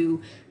don't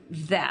do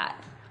that.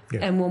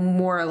 Yeah. And we'll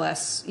more or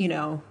less,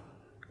 leave,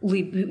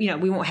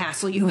 we won't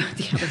hassle you with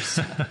the other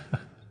stuff.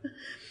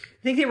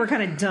 I think they were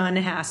kind of done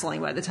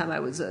hassling by the time I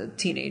was a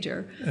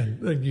teenager.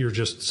 And you're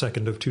just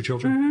second of two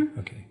children? Mm-hmm.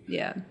 Okay.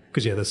 Yeah.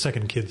 Because, the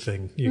second kid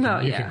thing, you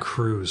can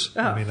cruise.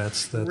 Oh, I mean,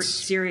 that's...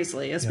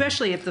 Seriously,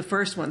 especially if the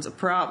first one's a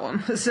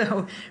problem. So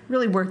it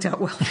really worked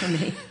out well for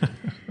me.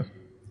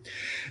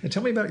 And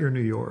tell me about your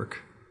New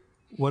York.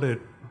 What it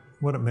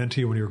meant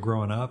to you when you were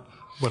growing up,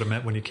 what it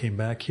meant when you came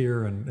back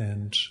here,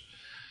 and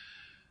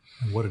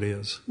what it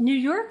is. New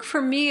York,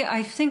 for me,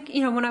 I think,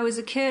 when I was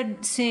a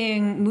kid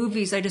seeing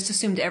movies, I just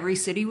assumed every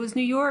city was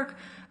New York.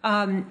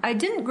 I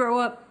didn't grow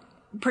up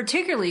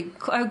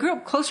I grew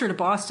up closer to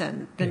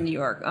Boston than New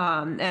York.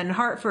 And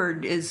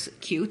Hartford is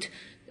cute.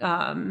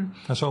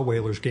 I saw a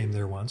Whalers game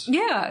there once.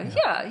 Yeah.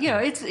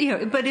 It's,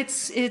 but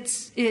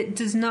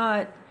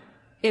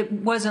it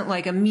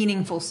wasn't a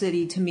meaningful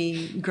city to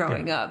me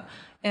growing up.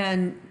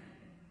 And,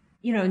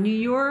 New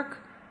York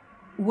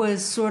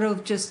was sort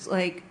of just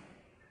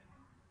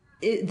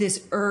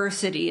this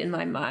city in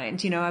my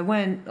mind. I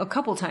went a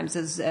couple times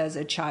as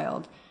a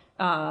child,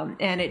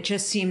 and it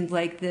just seemed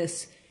like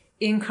this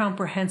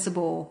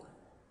incomprehensible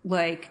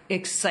like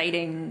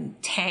exciting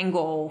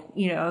tangle,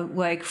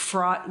 like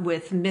fraught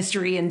with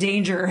mystery and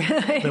danger.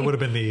 That would have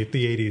been the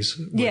 80s,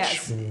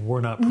 which were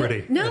not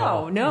pretty.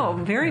 No,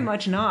 very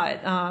much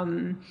not.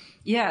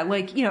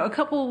 Like, a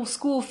couple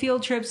school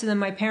field trips, and then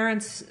my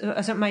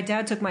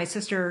dad took my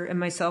sister and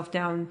myself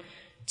down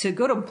to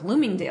go to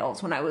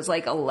Bloomingdale's when I was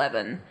like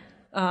 11.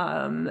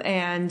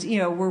 And,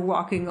 we're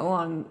walking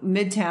along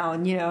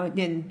Midtown,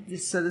 and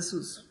so this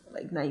was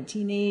like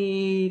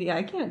 1980,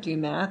 I can't do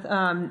math,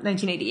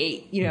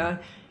 1988,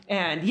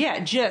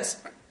 and just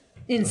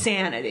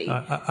insanity.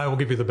 I will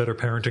give you the better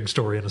parenting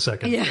story in a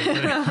second.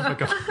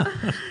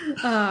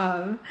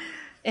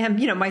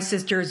 And, my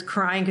sister's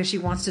crying because she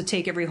wants to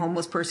take every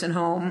homeless person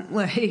home.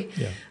 They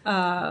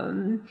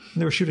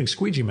were shooting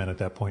squeegee men at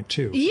that point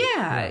too.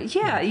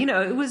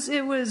 It was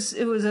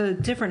a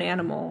different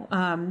animal.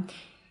 And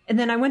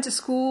then I went to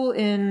school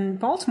in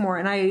Baltimore,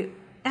 and I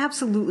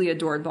absolutely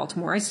adored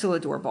Baltimore. I still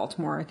adore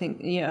Baltimore, I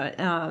think.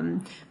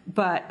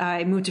 But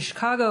I moved to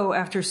Chicago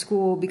after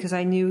school because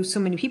I knew so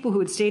many people who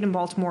had stayed in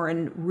Baltimore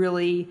and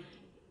really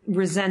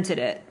resented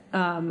it.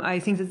 I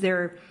think that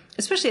there,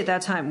 especially at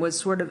that time, was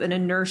sort of an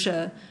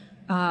inertia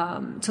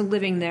to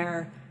living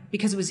there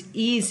because it was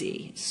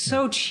easy,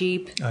 so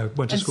cheap. I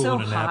went to school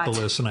in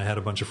Annapolis, and I had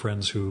a bunch of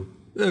friends who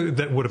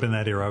that would have been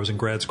that era. I was in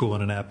grad school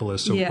in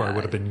Annapolis, so probably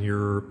would have been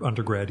your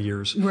undergrad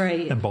years.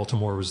 Right. And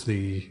Baltimore was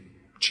the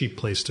cheap,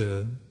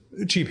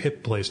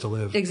 hip place to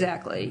live.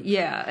 Exactly.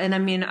 Yeah. And I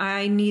mean,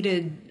 I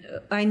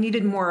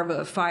needed more of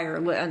a fire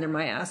lit under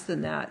my ass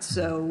than that.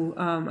 So,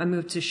 I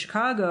moved to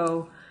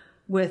Chicago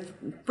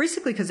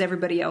basically because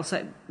everybody else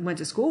I went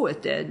to school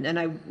with did. And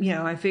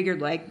I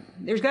figured like,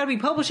 there's gotta be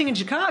publishing in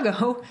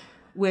Chicago,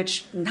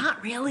 which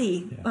not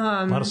really.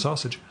 A lot of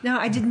sausage. No,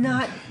 I did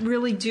not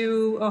really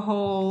do a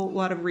whole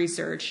lot of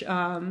research.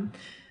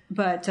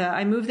 But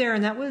I moved there,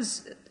 and that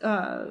was,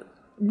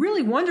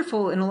 really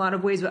wonderful in a lot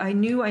of ways, but I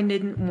knew I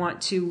didn't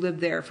want to live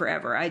there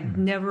forever.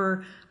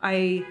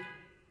 I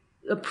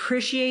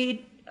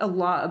appreciate a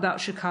lot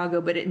about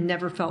Chicago, but it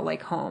never felt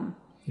like home.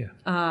 Yeah.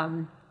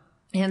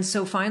 And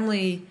so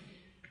finally,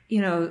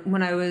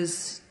 when I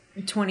was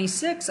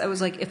 26, I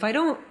was like, if I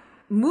don't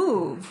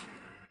move,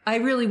 I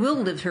really will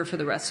live here for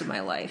the rest of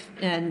my life.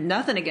 And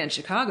nothing against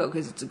Chicago,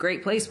 because it's a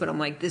great place, but I'm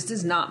like, this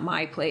is not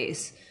my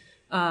place.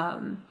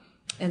 And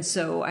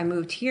so I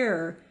moved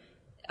here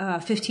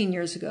 15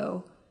 years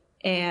ago,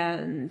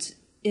 and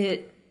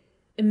it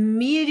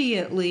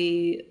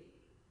immediately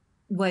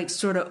like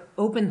sort of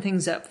opened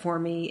things up for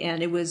me.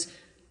 And it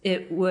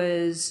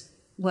was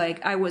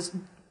like I was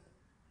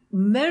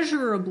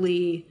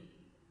measurably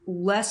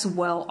less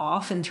well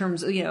off in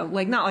terms of,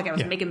 like not like I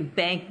was making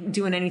bank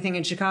doing anything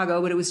in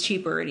Chicago, but it was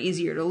cheaper and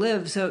easier to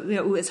live. So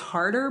it was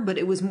harder, but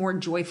it was more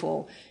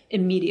joyful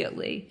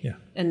immediately. Yeah.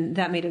 And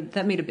that made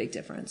a big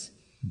difference.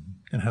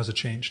 And how's it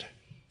changed?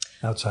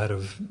 Outside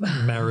of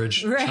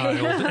marriage, child,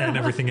 and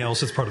everything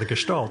else, it's part of the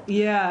gestalt.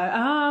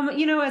 Yeah.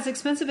 As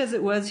expensive as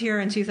it was here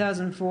in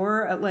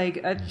 2004, I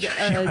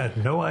had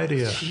no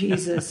idea.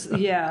 Jesus.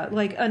 Yeah.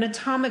 Like an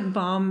atomic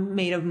bomb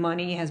made of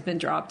money has been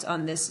dropped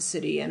on this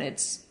city, and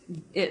it's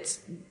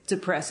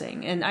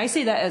depressing. And I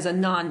say that as a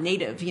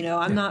non-native,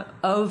 I'm not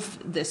of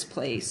this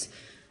place.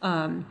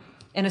 And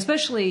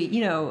especially,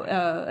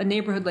 a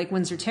neighborhood like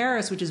Windsor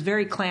Terrace, which is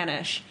very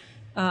clannish.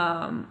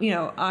 I'm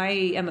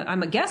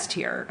a guest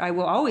here. I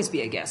will always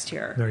be a guest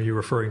here. Are you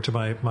referring to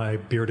my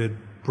bearded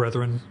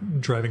brethren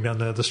driving down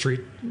the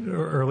street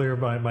earlier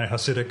by my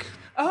Hasidic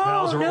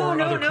pals or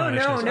other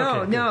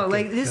clannishness? No.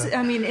 Like this, yeah.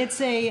 I mean, it's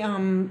a,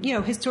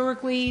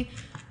 historically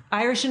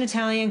Irish and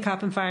Italian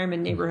cop and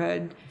fireman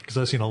neighborhood. Because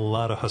I've seen a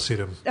lot of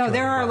Hasidim. Oh,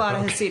 there are a lot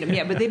of Hasidim,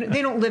 yeah, but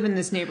they don't live in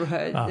this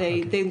neighborhood.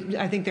 I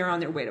think they're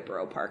on their way to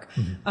Borough Park.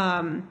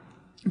 Mm-hmm.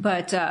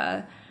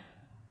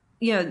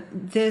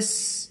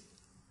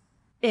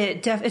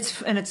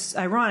 It's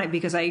ironic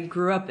because I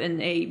grew up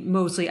in a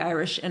mostly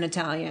Irish and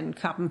Italian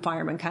cop and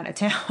fireman kind of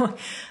town.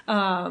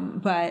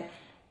 But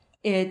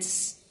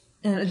this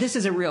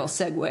is a real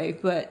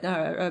segue, but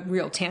a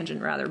real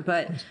tangent rather.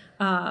 But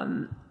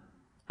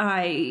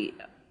I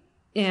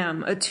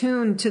am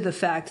attuned to the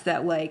fact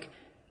that I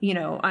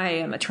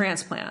am a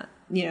transplant,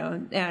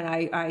 and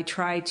I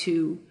try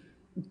to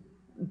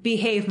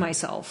behave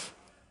myself,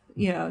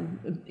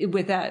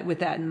 with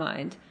that in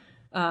mind.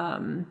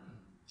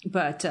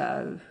 But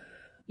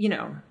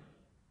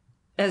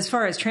as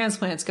far as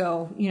transplants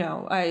go,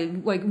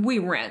 we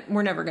rent.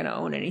 We're never going to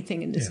own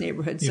anything in this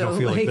neighborhood. You don't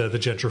feel like the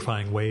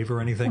gentrifying wave or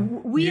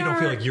anything? You don't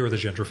feel like you're the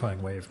gentrifying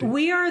wave, do you?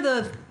 We are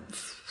the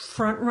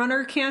front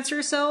runner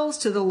cancer cells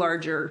to the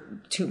larger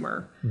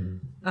tumor.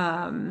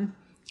 Mm-hmm.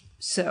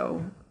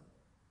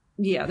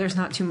 There's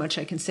not too much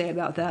I can say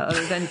about that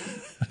other than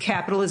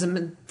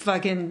capitalism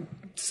fucking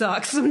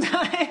sucks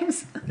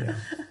sometimes. Yeah.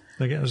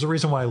 Again, there's a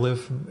reason why I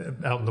live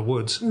out in the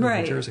woods in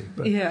New Jersey.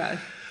 But yeah,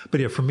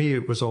 for me,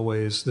 it was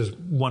always, there's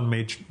one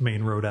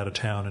main road out of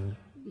town, and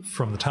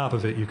from the top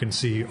of it, you can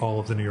see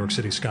all of the New York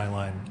City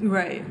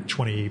skyline,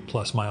 20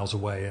 plus miles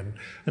away. And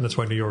that's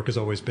why New York has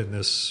always been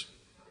this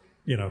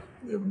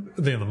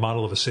the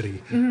model of a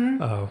city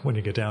when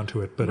you get down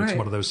to it. But it's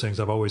one of those things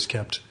I've always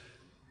kept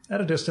at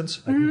a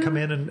distance. I can come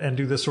in and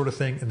do this sort of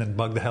thing and then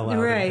bug the hell out.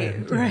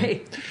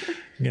 Right.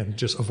 And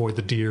just avoid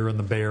the deer and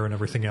the bear and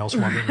everything else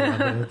wandering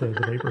around the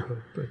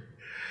neighborhood.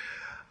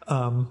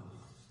 But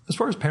as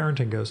far as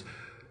parenting goes,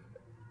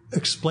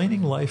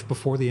 explaining life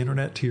before the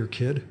internet to your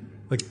kid,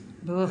 like,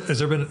 has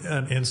there been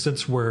an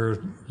instance where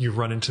you've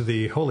run into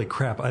the, holy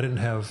crap, I didn't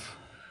have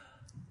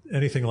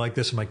anything like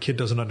this and my kid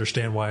doesn't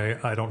understand why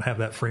I don't have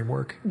that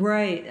framework?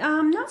 Right.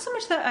 Not so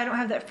much that I don't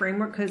have that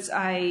framework because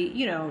I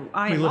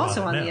am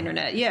also on the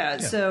internet. Yeah.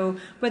 So,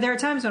 but there are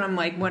times when I'm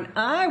like, when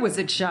I was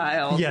a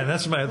child. Yeah,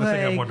 that's my other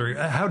thing I'm wondering.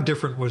 How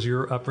different was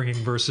your upbringing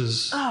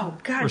versus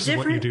what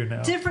you do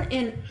now? Different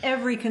in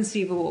every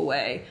conceivable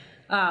way.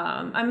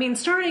 I mean,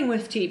 starting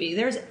with TV,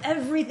 there's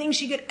everything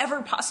she could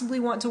ever possibly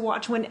want to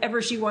watch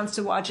whenever she wants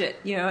to watch it,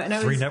 and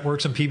 3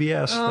 networks and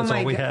PBS. That's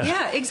all we had.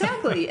 Yeah,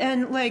 exactly.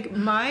 And like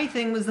my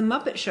thing was the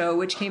Muppet Show,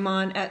 which came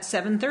on at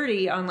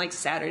 7:30 on like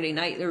Saturday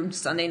night or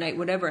Sunday night,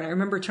 whatever. And I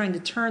remember trying to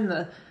turn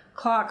the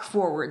clock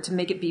forward to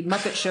make it be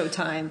Muppet Show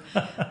time.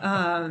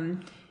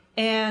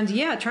 And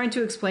yeah, trying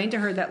to explain to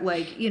her that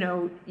like,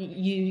 you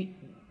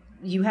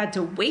had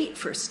to wait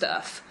for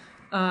stuff.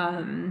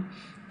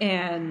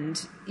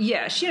 And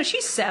yeah,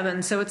 she's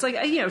 7, so it's like,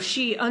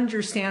 she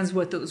understands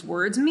what those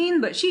words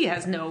mean, but she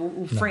has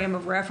no frame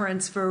of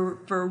reference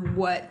for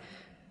what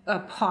a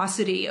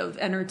paucity of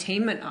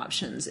entertainment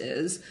options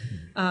is.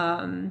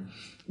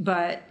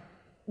 But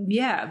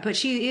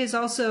she is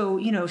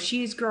also,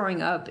 she's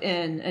growing up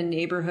in a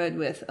neighborhood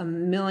with a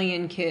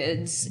million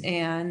kids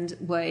and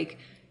like,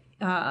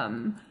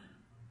 and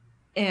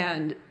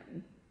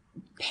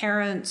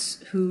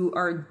parents who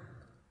are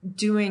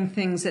doing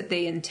things that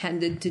they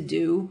intended to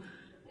do,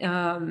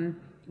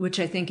 which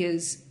I think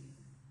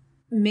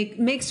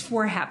makes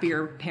for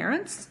happier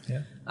parents.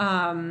 Yeah.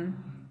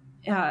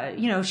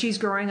 She's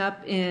growing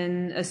up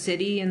in a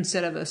city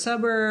instead of a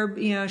suburb.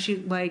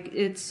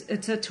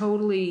 It's a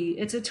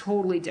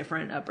totally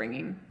different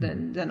upbringing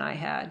than I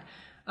had.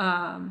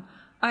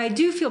 I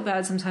do feel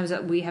bad sometimes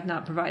that we have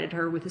not provided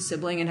her with a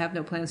sibling and have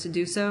no plans to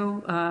do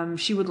so.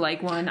 She would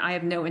like one. I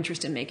have no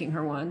interest in making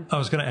her one. I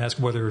was going to ask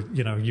whether,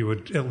 you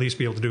would at least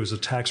be able to do as a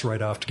tax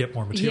write-off to get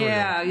more material.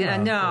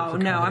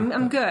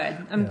 I'm good.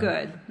 I'm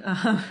good.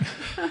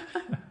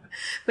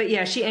 But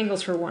yeah, she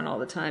angles for one all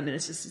the time, and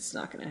it's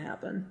not going to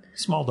happen.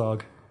 Small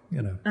dog,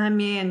 I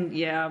mean,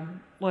 yeah.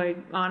 Like,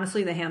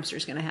 honestly, the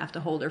hamster's going to have to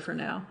hold her for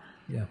now.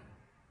 Yeah.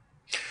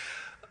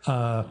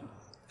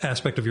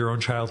 Aspect of your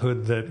own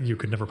childhood that you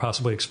could never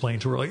possibly explain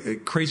to her,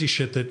 like crazy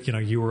shit that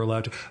you were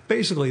allowed to.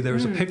 Basically,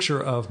 there's a picture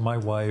of my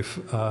wife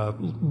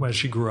when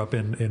she grew up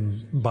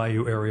in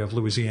Bayou area of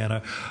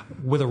Louisiana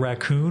with a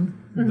raccoon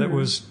that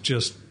was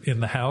just in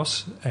the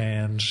house,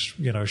 and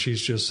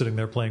she's just sitting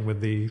there playing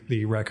with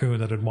the raccoon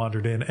that had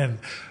wandered in, and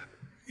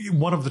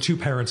one of the two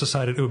parents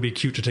decided it would be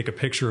cute to take a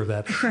picture of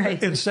that,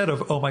 right, instead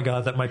of, oh my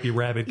God, that might be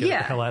rabid, get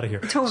the hell out of here.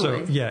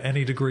 Totally. So yeah,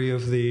 any degree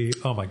of the,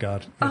 oh my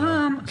God.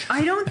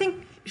 I don't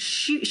think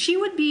she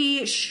would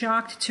be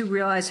shocked to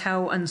realize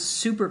how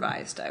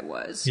unsupervised I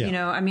was.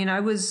 Yeah. I mean, I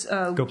was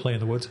go play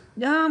in the woods.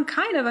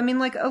 Kind of. I mean,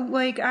 like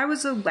I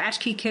was a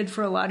latchkey kid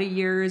for a lot of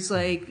years.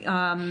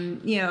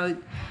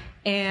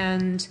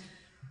 And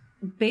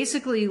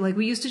basically, like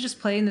we used to just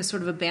play in this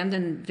sort of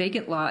abandoned,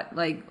 vacant lot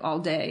like all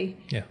day.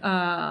 Yeah.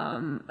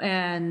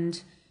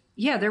 And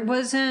yeah, there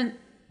wasn't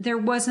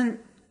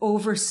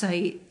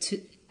oversight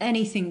to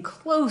anything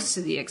close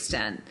to the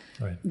extent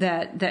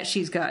that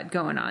she's got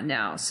going on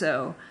now.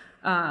 So,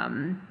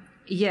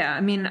 yeah,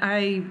 I mean,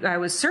 I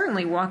was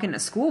certainly walking to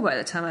school by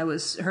the time I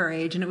was her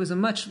age, and it was a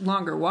much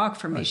longer walk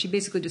for me. Right. She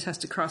basically just has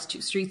to cross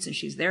 2 streets and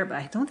she's there, but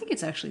I don't think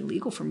it's actually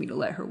legal for me to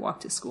let her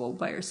walk to school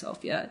by herself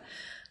yet.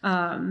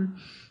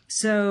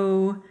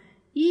 So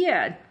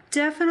yeah,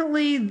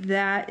 definitely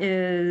that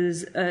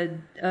is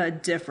a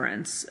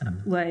difference.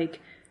 Like,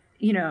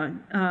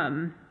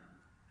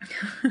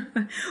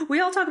 we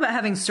all talk about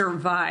having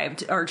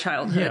survived our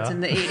childhoods in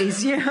the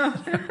 80s,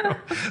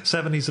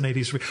 70s and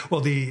 80s.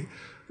 Well, the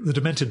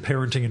demented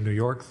parenting in New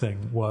York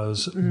thing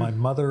was my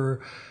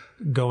mother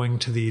going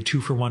to the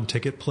 2-for-1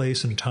 ticket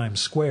place in Times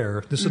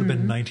Square. This would have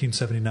been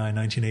 1979,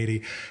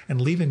 1980,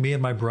 and leaving me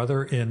and my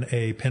brother in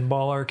a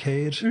pinball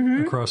arcade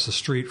across the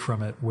street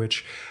from it,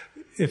 which,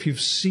 if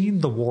you've seen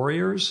The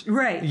Warriors.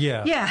 Right.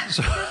 Yeah. Yeah.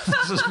 So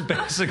this is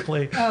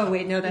basically. Oh,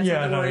 wait, no, that's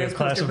not The Warriors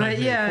poster, but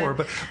yeah.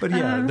 But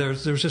yeah,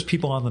 there's just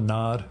people on the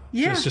nod.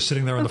 Yeah. Just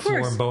sitting there on the floor,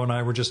 and Bo and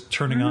I were just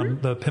turning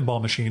on the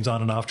pinball machines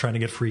on and off, trying to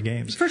get free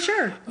games. For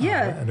sure.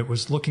 Yeah. And it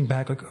was looking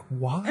back like,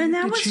 why and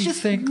that did was she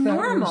just think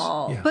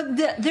normal. that was? But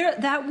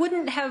that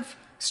wouldn't have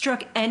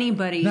struck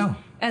anybody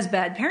as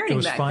bad parenting. It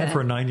was back fine then.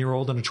 for a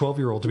 9-year-old and a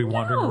 12-year-old to be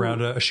wandering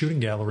around a shooting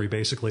gallery,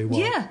 basically.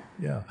 Well,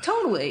 yeah,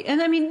 totally.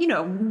 And I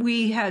mean,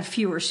 we had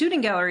fewer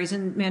shooting galleries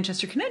in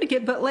Manchester,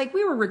 Connecticut, but like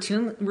we were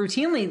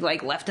routinely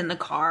like left in the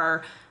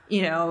car,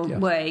 go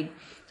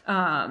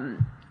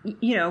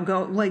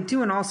like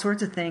doing all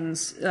sorts of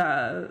things,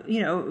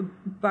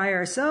 by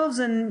ourselves.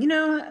 And,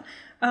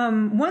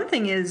 One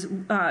thing is,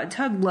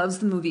 Tug loves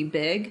the movie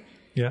Big.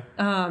 Yeah.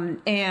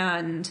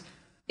 And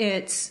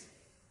it's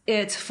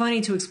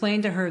funny to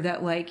explain to her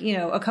that, like, you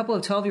know, a couple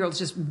of 12-year-olds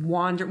just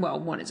wander. Well,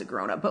 one is a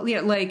grown-up, but, you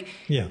know, like...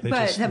 Yeah, they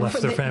just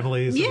left their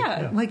families.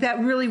 Like, that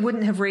really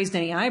wouldn't have raised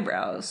any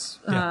eyebrows.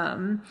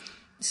 Yeah.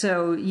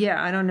 So,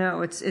 yeah, I don't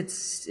know.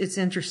 It's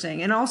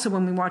interesting. And also,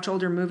 when we watch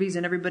older movies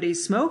and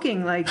everybody's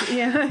smoking, like,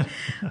 yeah,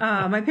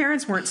 my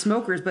parents weren't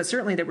smokers, but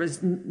certainly there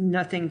was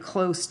nothing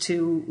close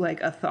to,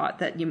 like, a thought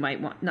that you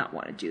might not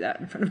want to do that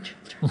in front of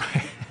children.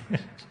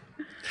 Right.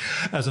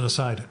 As an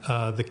aside,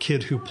 the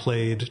kid who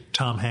played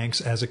Tom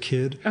Hanks as a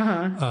kid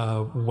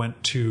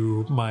went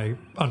to my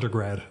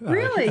undergrad.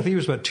 Really? I think he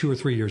was about 2 or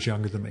 3 years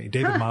younger than me.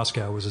 David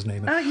Moscow was his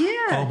name.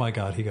 Yeah. Oh my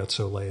God, he got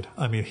so laid.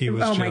 I mean, he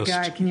was my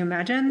God, can you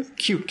imagine?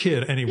 Cute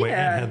kid anyway,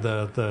 Yeah. and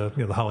had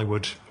the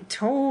Hollywood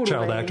child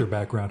actor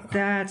background.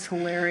 That's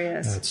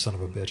hilarious. That son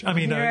of a bitch. I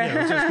mean, it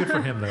was good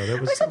for him though.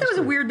 I thought that was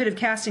a weird bit of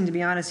casting, to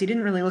be honest. He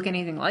didn't really look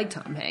anything like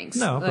Tom Hanks.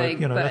 No, but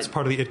that's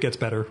part of the It Gets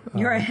Better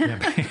you're right.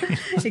 campaign.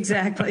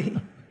 Exactly.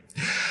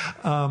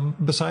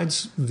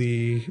 Besides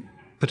the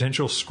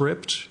potential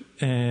script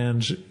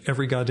and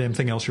every goddamn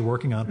thing else you're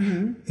working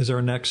on, is there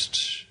a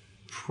next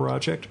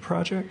project?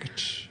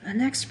 A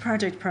next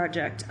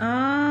project.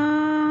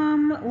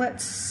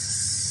 Let's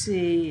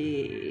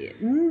see.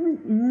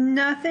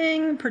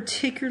 Nothing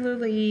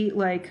particularly,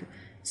 like,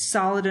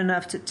 solid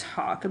enough to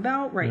talk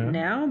about right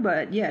now,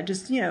 but yeah,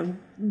 just, you know,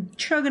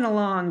 chugging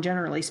along,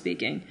 generally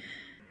speaking.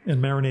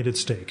 And marinated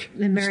steak.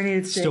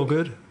 Still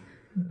good?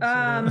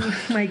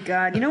 My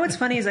God. You know what's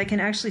funny is I can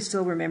actually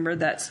still remember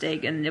that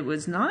steak, and it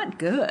was not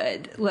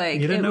good.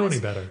 Like, you didn't know any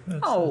better.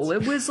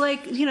 It was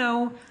like, you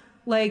know,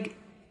 like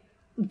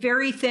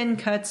very thin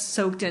cuts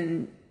soaked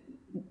in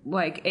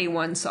like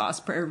A1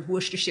 sauce or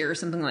Worcestershire or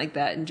something like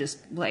that, and just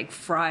like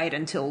fried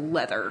until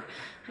leather.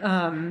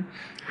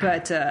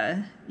 But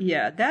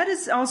yeah, that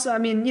is also, I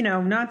mean, you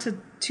know, not to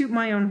toot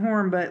my own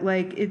horn, but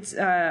like it's,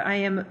 I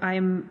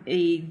am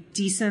a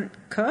decent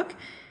cook,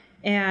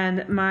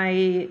 and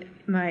my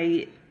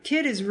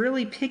kid is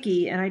really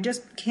picky, and I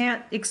just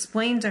can't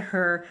explain to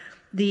her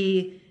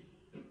the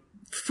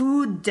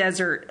food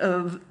desert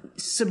of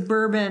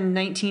suburban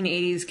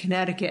 1980s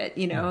Connecticut,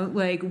 you know,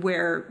 like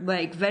where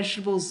like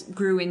vegetables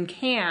grew in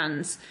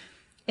cans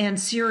and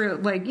cereal,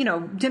 like, you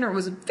know, dinner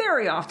was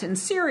very often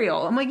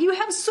cereal. I'm like, you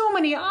have so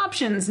many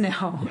options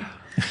now.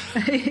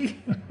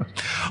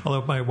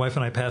 Although my wife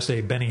and I passed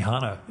a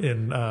Benihana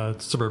in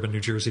suburban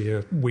New Jersey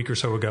a week or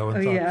so ago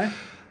and thought,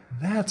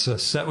 that's a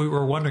set. We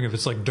were wondering if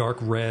it's like dark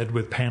red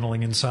with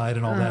paneling inside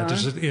and all that.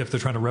 Just if they're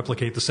trying to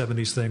replicate the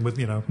 70s thing with,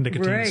 you know,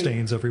 nicotine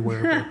stains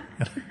everywhere.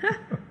 But,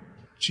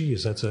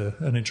 geez, that's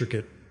an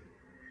intricate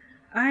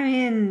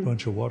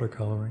bunch of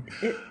watercoloring.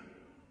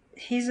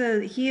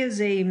 He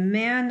is a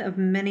man of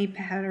many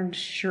patterned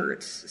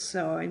shirts,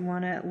 so I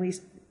want to at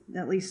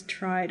least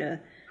try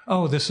to.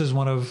 Oh, this is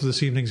one of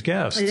this evening's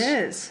guests. It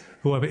is.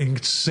 Who I'm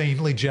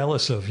insanely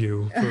jealous of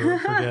you for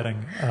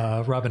getting,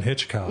 Robin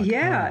Hitchcock.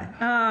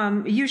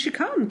 Yeah. You should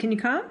come. Can you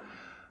come?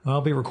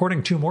 I'll be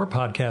recording 2 more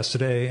podcasts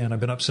today, and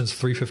I've been up since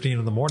 3:15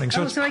 in the morning,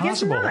 so it's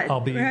possible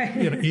I'll be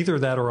either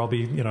that or I'll be,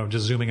 you know,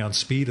 just zooming on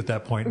speed at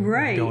that point and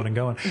going and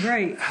going.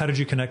 Right. How did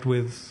you connect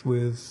with?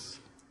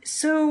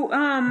 So,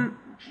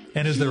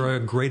 and is there a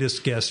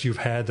greatest guest you've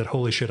had that,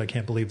 holy shit, I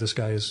can't believe this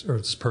guy is, or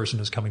this person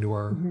is coming to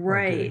our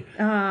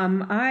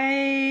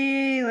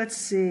let's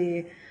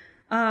see.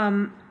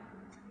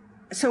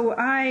 So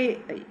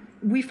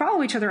we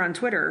follow each other on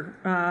Twitter,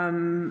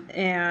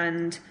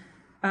 and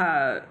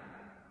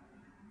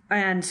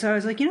so I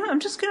was like, you know,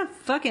 I'm just gonna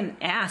fucking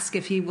ask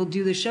if he will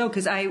do the show,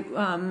 because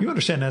you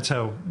understand that's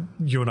how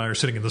you and I are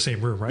sitting in the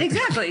same room, right?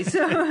 Exactly.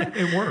 So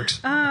it works.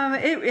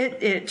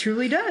 It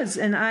truly does,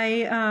 and I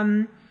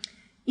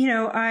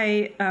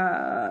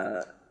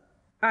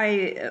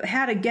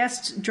had a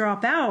guest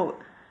drop out.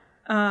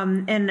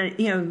 And,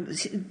 you know,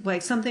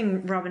 like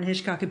something Robin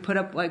Hitchcock had put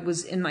up, like,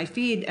 was in my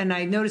feed, and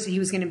I noticed that he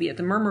was going to be at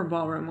the Murmur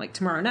Ballroom, like,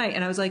 tomorrow night.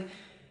 And I was like,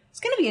 it's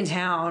going to be in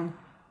town.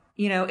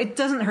 You know, it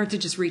doesn't hurt to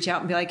just reach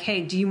out and be like,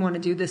 hey, do you want to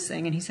do this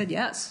thing? And he said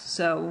yes.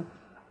 So,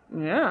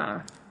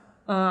 yeah.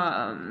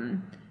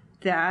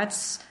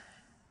 That's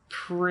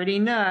pretty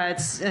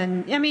nuts.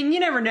 And, I mean, you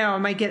never know. I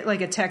might get,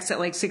 like, a text at,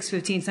 like,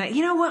 6:15 tonight.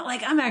 You know what?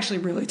 Like, I'm actually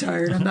really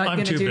tired. I'm not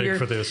going to do too big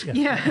for this.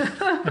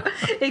 Yeah.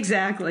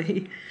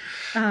 Exactly.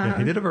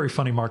 He did a very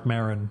funny Mark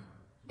Maron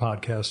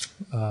podcast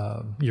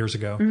years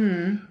ago,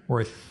 where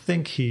I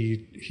think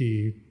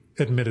he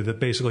admitted that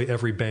basically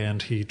every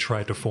band he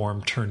tried to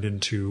form turned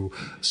into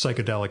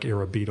psychedelic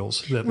era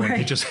Beatles. That like,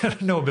 he just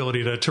had no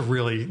ability to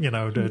really, you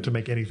know, to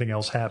make anything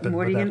else happen.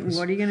 What are you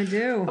going to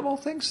do? Of all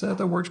things,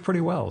 that works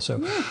pretty well. So,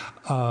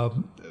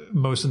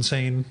 most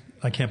insane.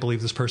 I can't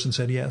believe this person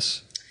said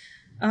yes.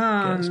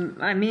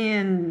 I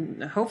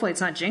mean, hopefully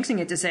it's not jinxing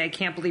it to say I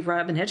can't believe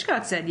Robin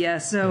Hitchcock said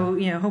yes. So,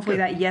 you know, hopefully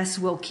that yes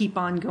will keep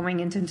on going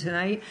into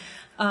tonight.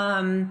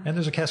 And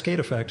there's a cascade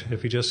effect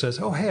if he just says,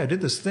 oh, hey, I did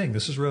this thing.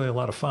 This is really a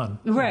lot of fun.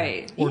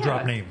 Right. Or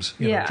drop names.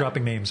 You know,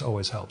 dropping names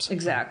always helps.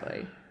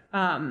 Exactly.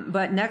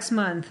 But next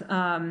month,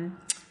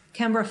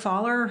 Kembra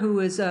Fowler, who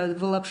is a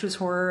voluptuous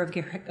horror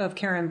of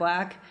Karen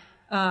Black,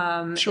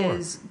 Sure.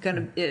 is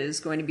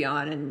going to be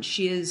on, and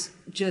she is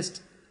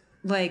just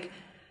like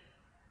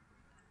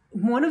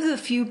one of the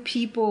few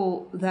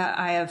people that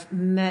I have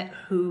met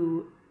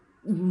who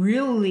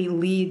really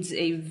leads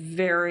a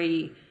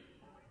very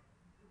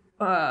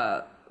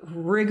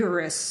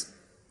rigorous,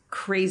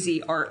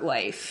 crazy art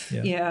life.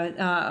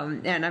 Yeah.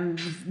 And I'm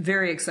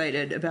very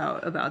excited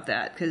about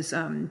that because,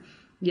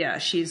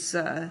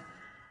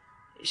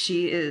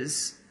 she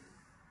is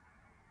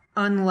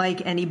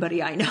unlike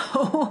anybody I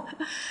know.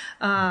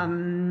 I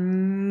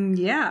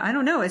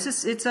don't know. It's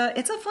just, it's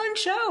a fun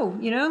show,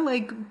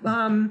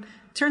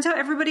 turns out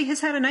everybody has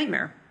had a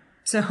nightmare.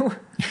 So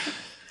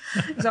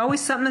there's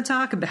always something to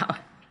talk about.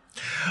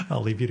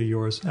 I'll leave you to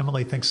yours.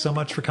 Emily, thanks so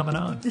much for coming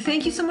on.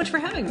 Thank you so much for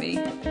having me.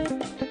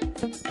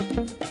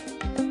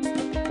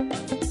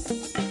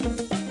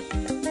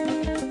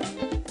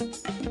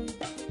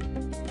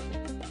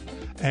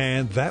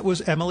 And that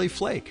was Emily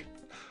Flake.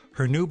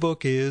 Her new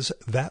book is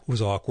That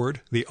Was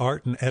Awkward, The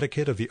Art and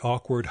Etiquette of the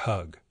Awkward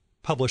Hug,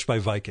 published by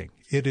Viking.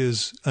 It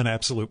is an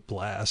absolute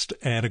blast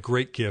and a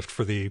great gift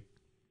for the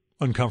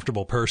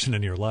uncomfortable person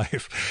in your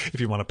life.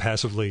 If you want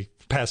to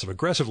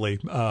passive-aggressively,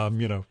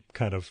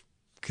 kind of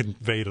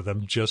convey to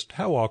them just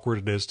how awkward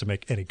it is to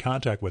make any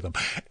contact with them.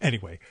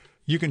 Anyway,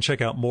 you can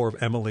check out more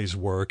of Emily's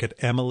work at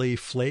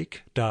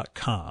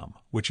emilyflake.com,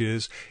 which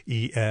is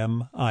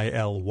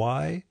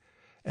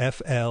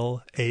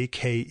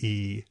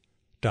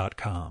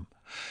EMILYFLAKE.com.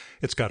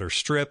 It's got her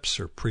strips,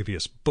 her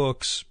previous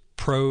books,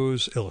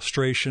 prose,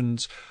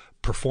 illustrations,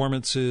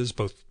 performances,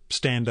 both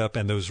stand-up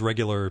and those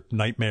regular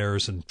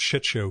nightmares and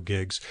shit show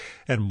gigs,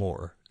 and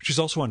more. She's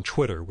also on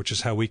Twitter, which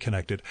is how we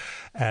connected,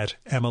 at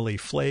Emily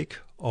Flake,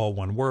 all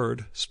one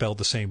word, spelled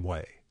the same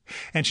way.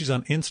 And she's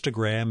on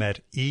Instagram at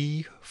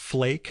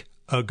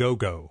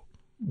eflakeagogo,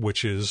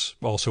 which is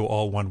also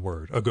all one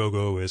word.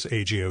 Agogo is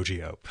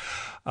AGOGO.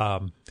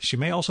 She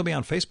may also be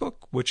on Facebook,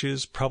 which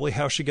is probably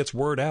how she gets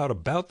word out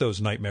about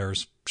those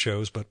nightmares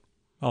shows, but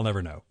I'll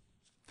never know.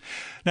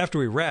 And after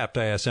we wrapped,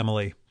 I asked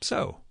Emily,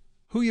 so,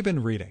 who you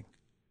been reading?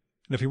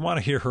 And if you want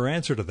to hear her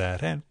answer to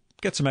that and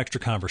get some extra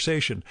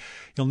conversation,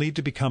 you'll need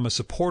to become a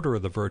supporter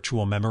of the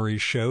Virtual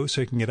Memories show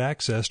so you can get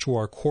access to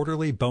our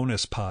quarterly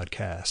bonus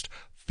podcast,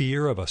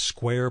 Fear of a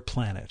Square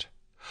Planet.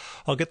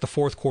 I'll get the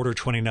fourth quarter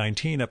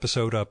 2019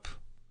 episode up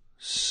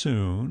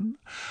soon.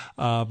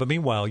 But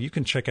meanwhile, you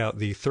can check out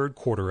the third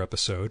quarter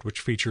episode, which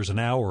features an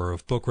hour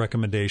of book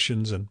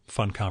recommendations and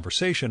fun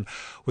conversation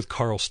with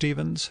Carl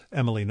Stevens,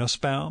 Emily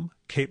Nussbaum,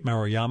 Kate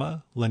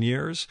Maruyama,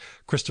 Laniers,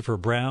 Christopher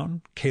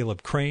Brown,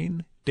 Caleb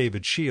Crane,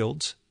 David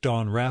Shields,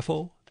 Dawn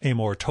Raffle,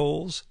 Amor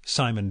Tolles,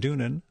 Simon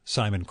Doonan,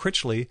 Simon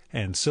Critchley,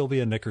 and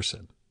Sylvia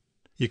Nickerson.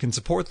 You can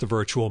support the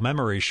Virtual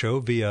Memory Show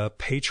via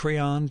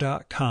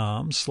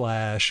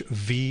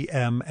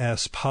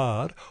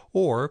patreon.com/VMSpod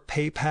or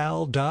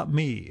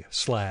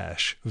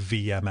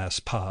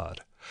paypal.me/VMSpod.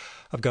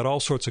 I've got all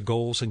sorts of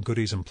goals and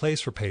goodies in place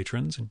for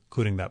patrons,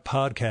 including that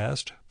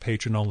podcast,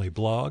 patron-only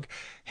blog,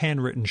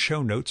 handwritten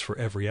show notes for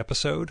every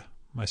episode,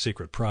 my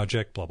secret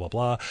project, blah, blah,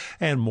 blah,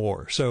 and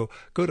more. So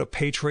go to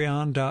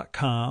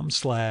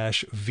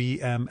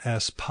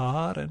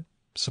patreon.com/VMSpod and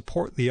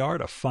support the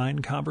art of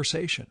fine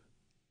conversation.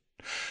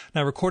 Now,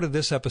 I recorded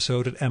this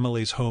episode at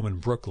Emily's home in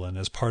Brooklyn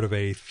as part of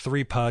a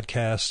 3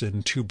 podcasts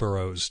in 2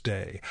 boroughs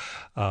day.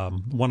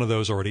 One of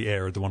those already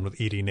aired. The one with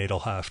Edie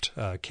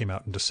Nadelhaft came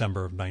out in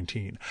December of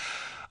 19.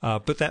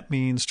 But that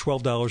means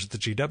 $12 at the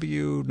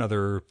GW,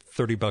 another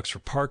 $30 for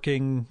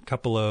parking, a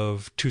couple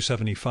of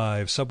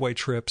 $2.75 subway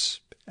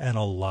trips, and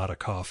a lot of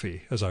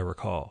coffee, as I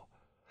recall.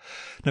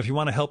 Now, if you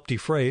want to help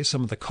defray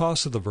some of the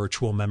costs of the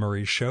Virtual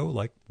Memories show,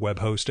 like web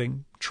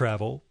hosting,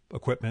 travel,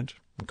 equipment,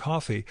 and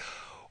coffee,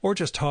 or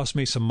just toss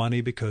me some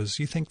money because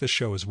you think the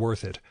show is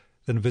worth it,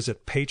 then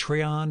visit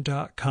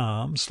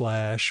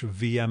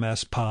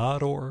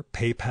patreon.com/VMSpod or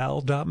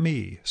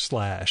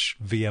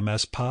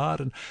paypal.me/VMSpod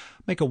and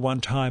make a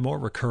one-time or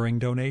recurring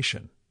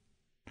donation.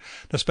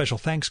 Now, special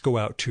thanks go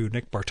out to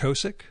Nick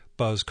Bartosik,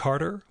 Buzz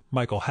Carter,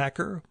 Michael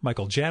Hacker,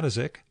 Michael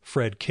Janizik,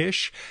 Fred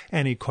Kish,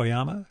 Annie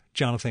Koyama,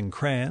 Jonathan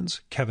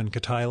Kranz, Kevin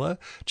Katila,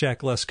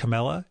 Jack Les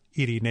Camella,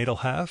 Edie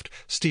Nadelhaft,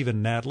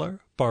 Stephen Nadler,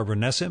 Barbara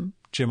Nessim,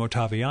 Jim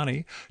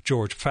Ottaviani,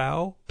 George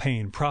Pfau,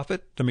 Payne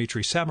Prophet,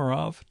 Dmitry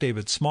Samarov,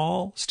 David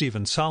Small,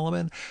 Stephen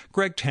Solomon,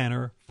 Greg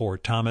Tanner,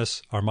 Ford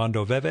Thomas,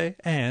 Armando Veve,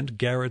 and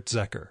Garrett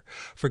Zecker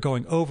for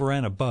going over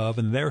and above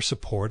in their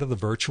support of the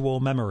Virtual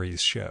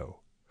Memories show.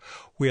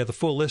 We have the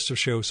full list of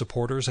show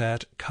supporters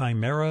at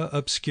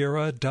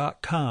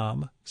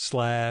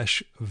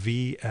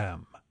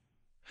chimeraobscura.com/VM.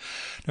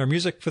 Our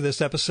music for this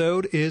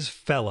episode is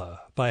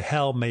Fella by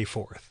Hal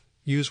Mayforth,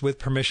 used with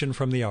permission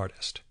from the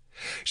artist.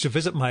 You should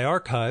visit my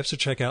archives to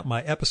check out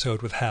my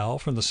episode with Hal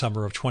from the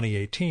summer of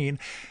 2018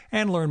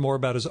 and learn more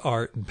about his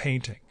art and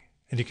painting.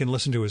 And you can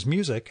listen to his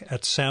music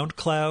at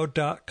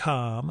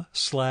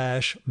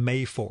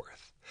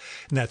soundcloud.com/Mayforth.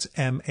 And that's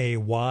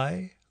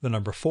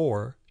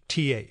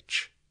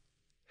MAY4TH.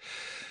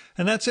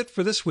 And that's it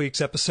for this week's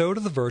episode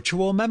of the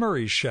Virtual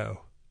Memories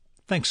Show.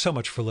 Thanks so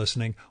much for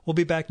listening. We'll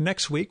be back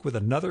next week with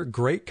another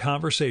great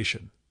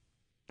conversation.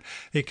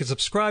 You can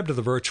subscribe to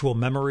the Virtual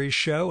Memories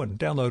Show and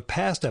download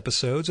past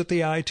episodes at the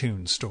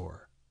iTunes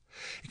Store.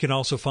 You can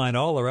also find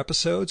all our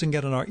episodes and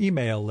get on our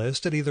email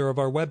list at either of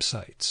our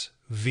websites,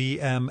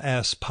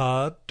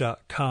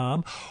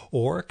 vmspod.com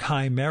or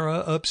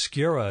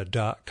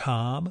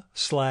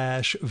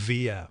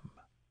chimeraobscura.com/vm.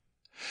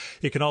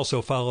 You can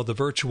also follow the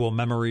Virtual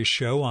Memories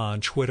Show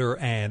on Twitter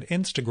and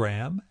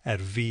Instagram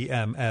at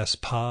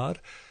vmspod,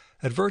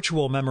 at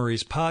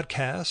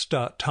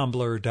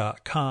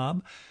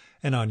virtualmemoriespodcast.tumblr.com,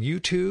 and on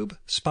YouTube,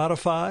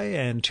 Spotify,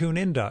 and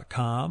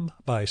TuneIn.com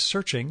by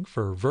searching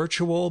for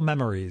Virtual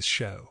Memories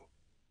Show.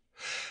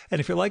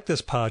 And if you like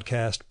this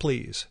podcast,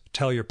 please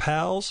tell your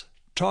pals,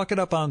 talk it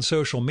up on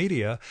social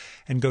media,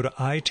 and go to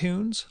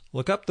iTunes,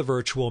 look up the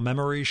Virtual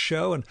Memories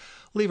Show, and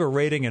leave a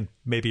rating and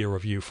maybe a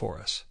review for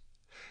us.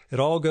 It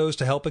all goes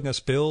to helping us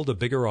build a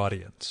bigger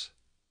audience.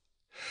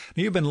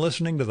 Now, you've been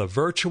listening to the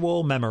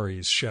Virtual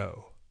Memories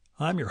Show.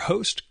 I'm your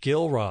host,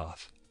 Gil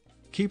Roth.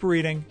 Keep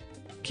reading,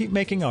 keep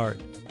making art,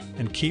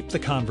 and keep the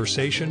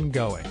conversation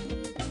going.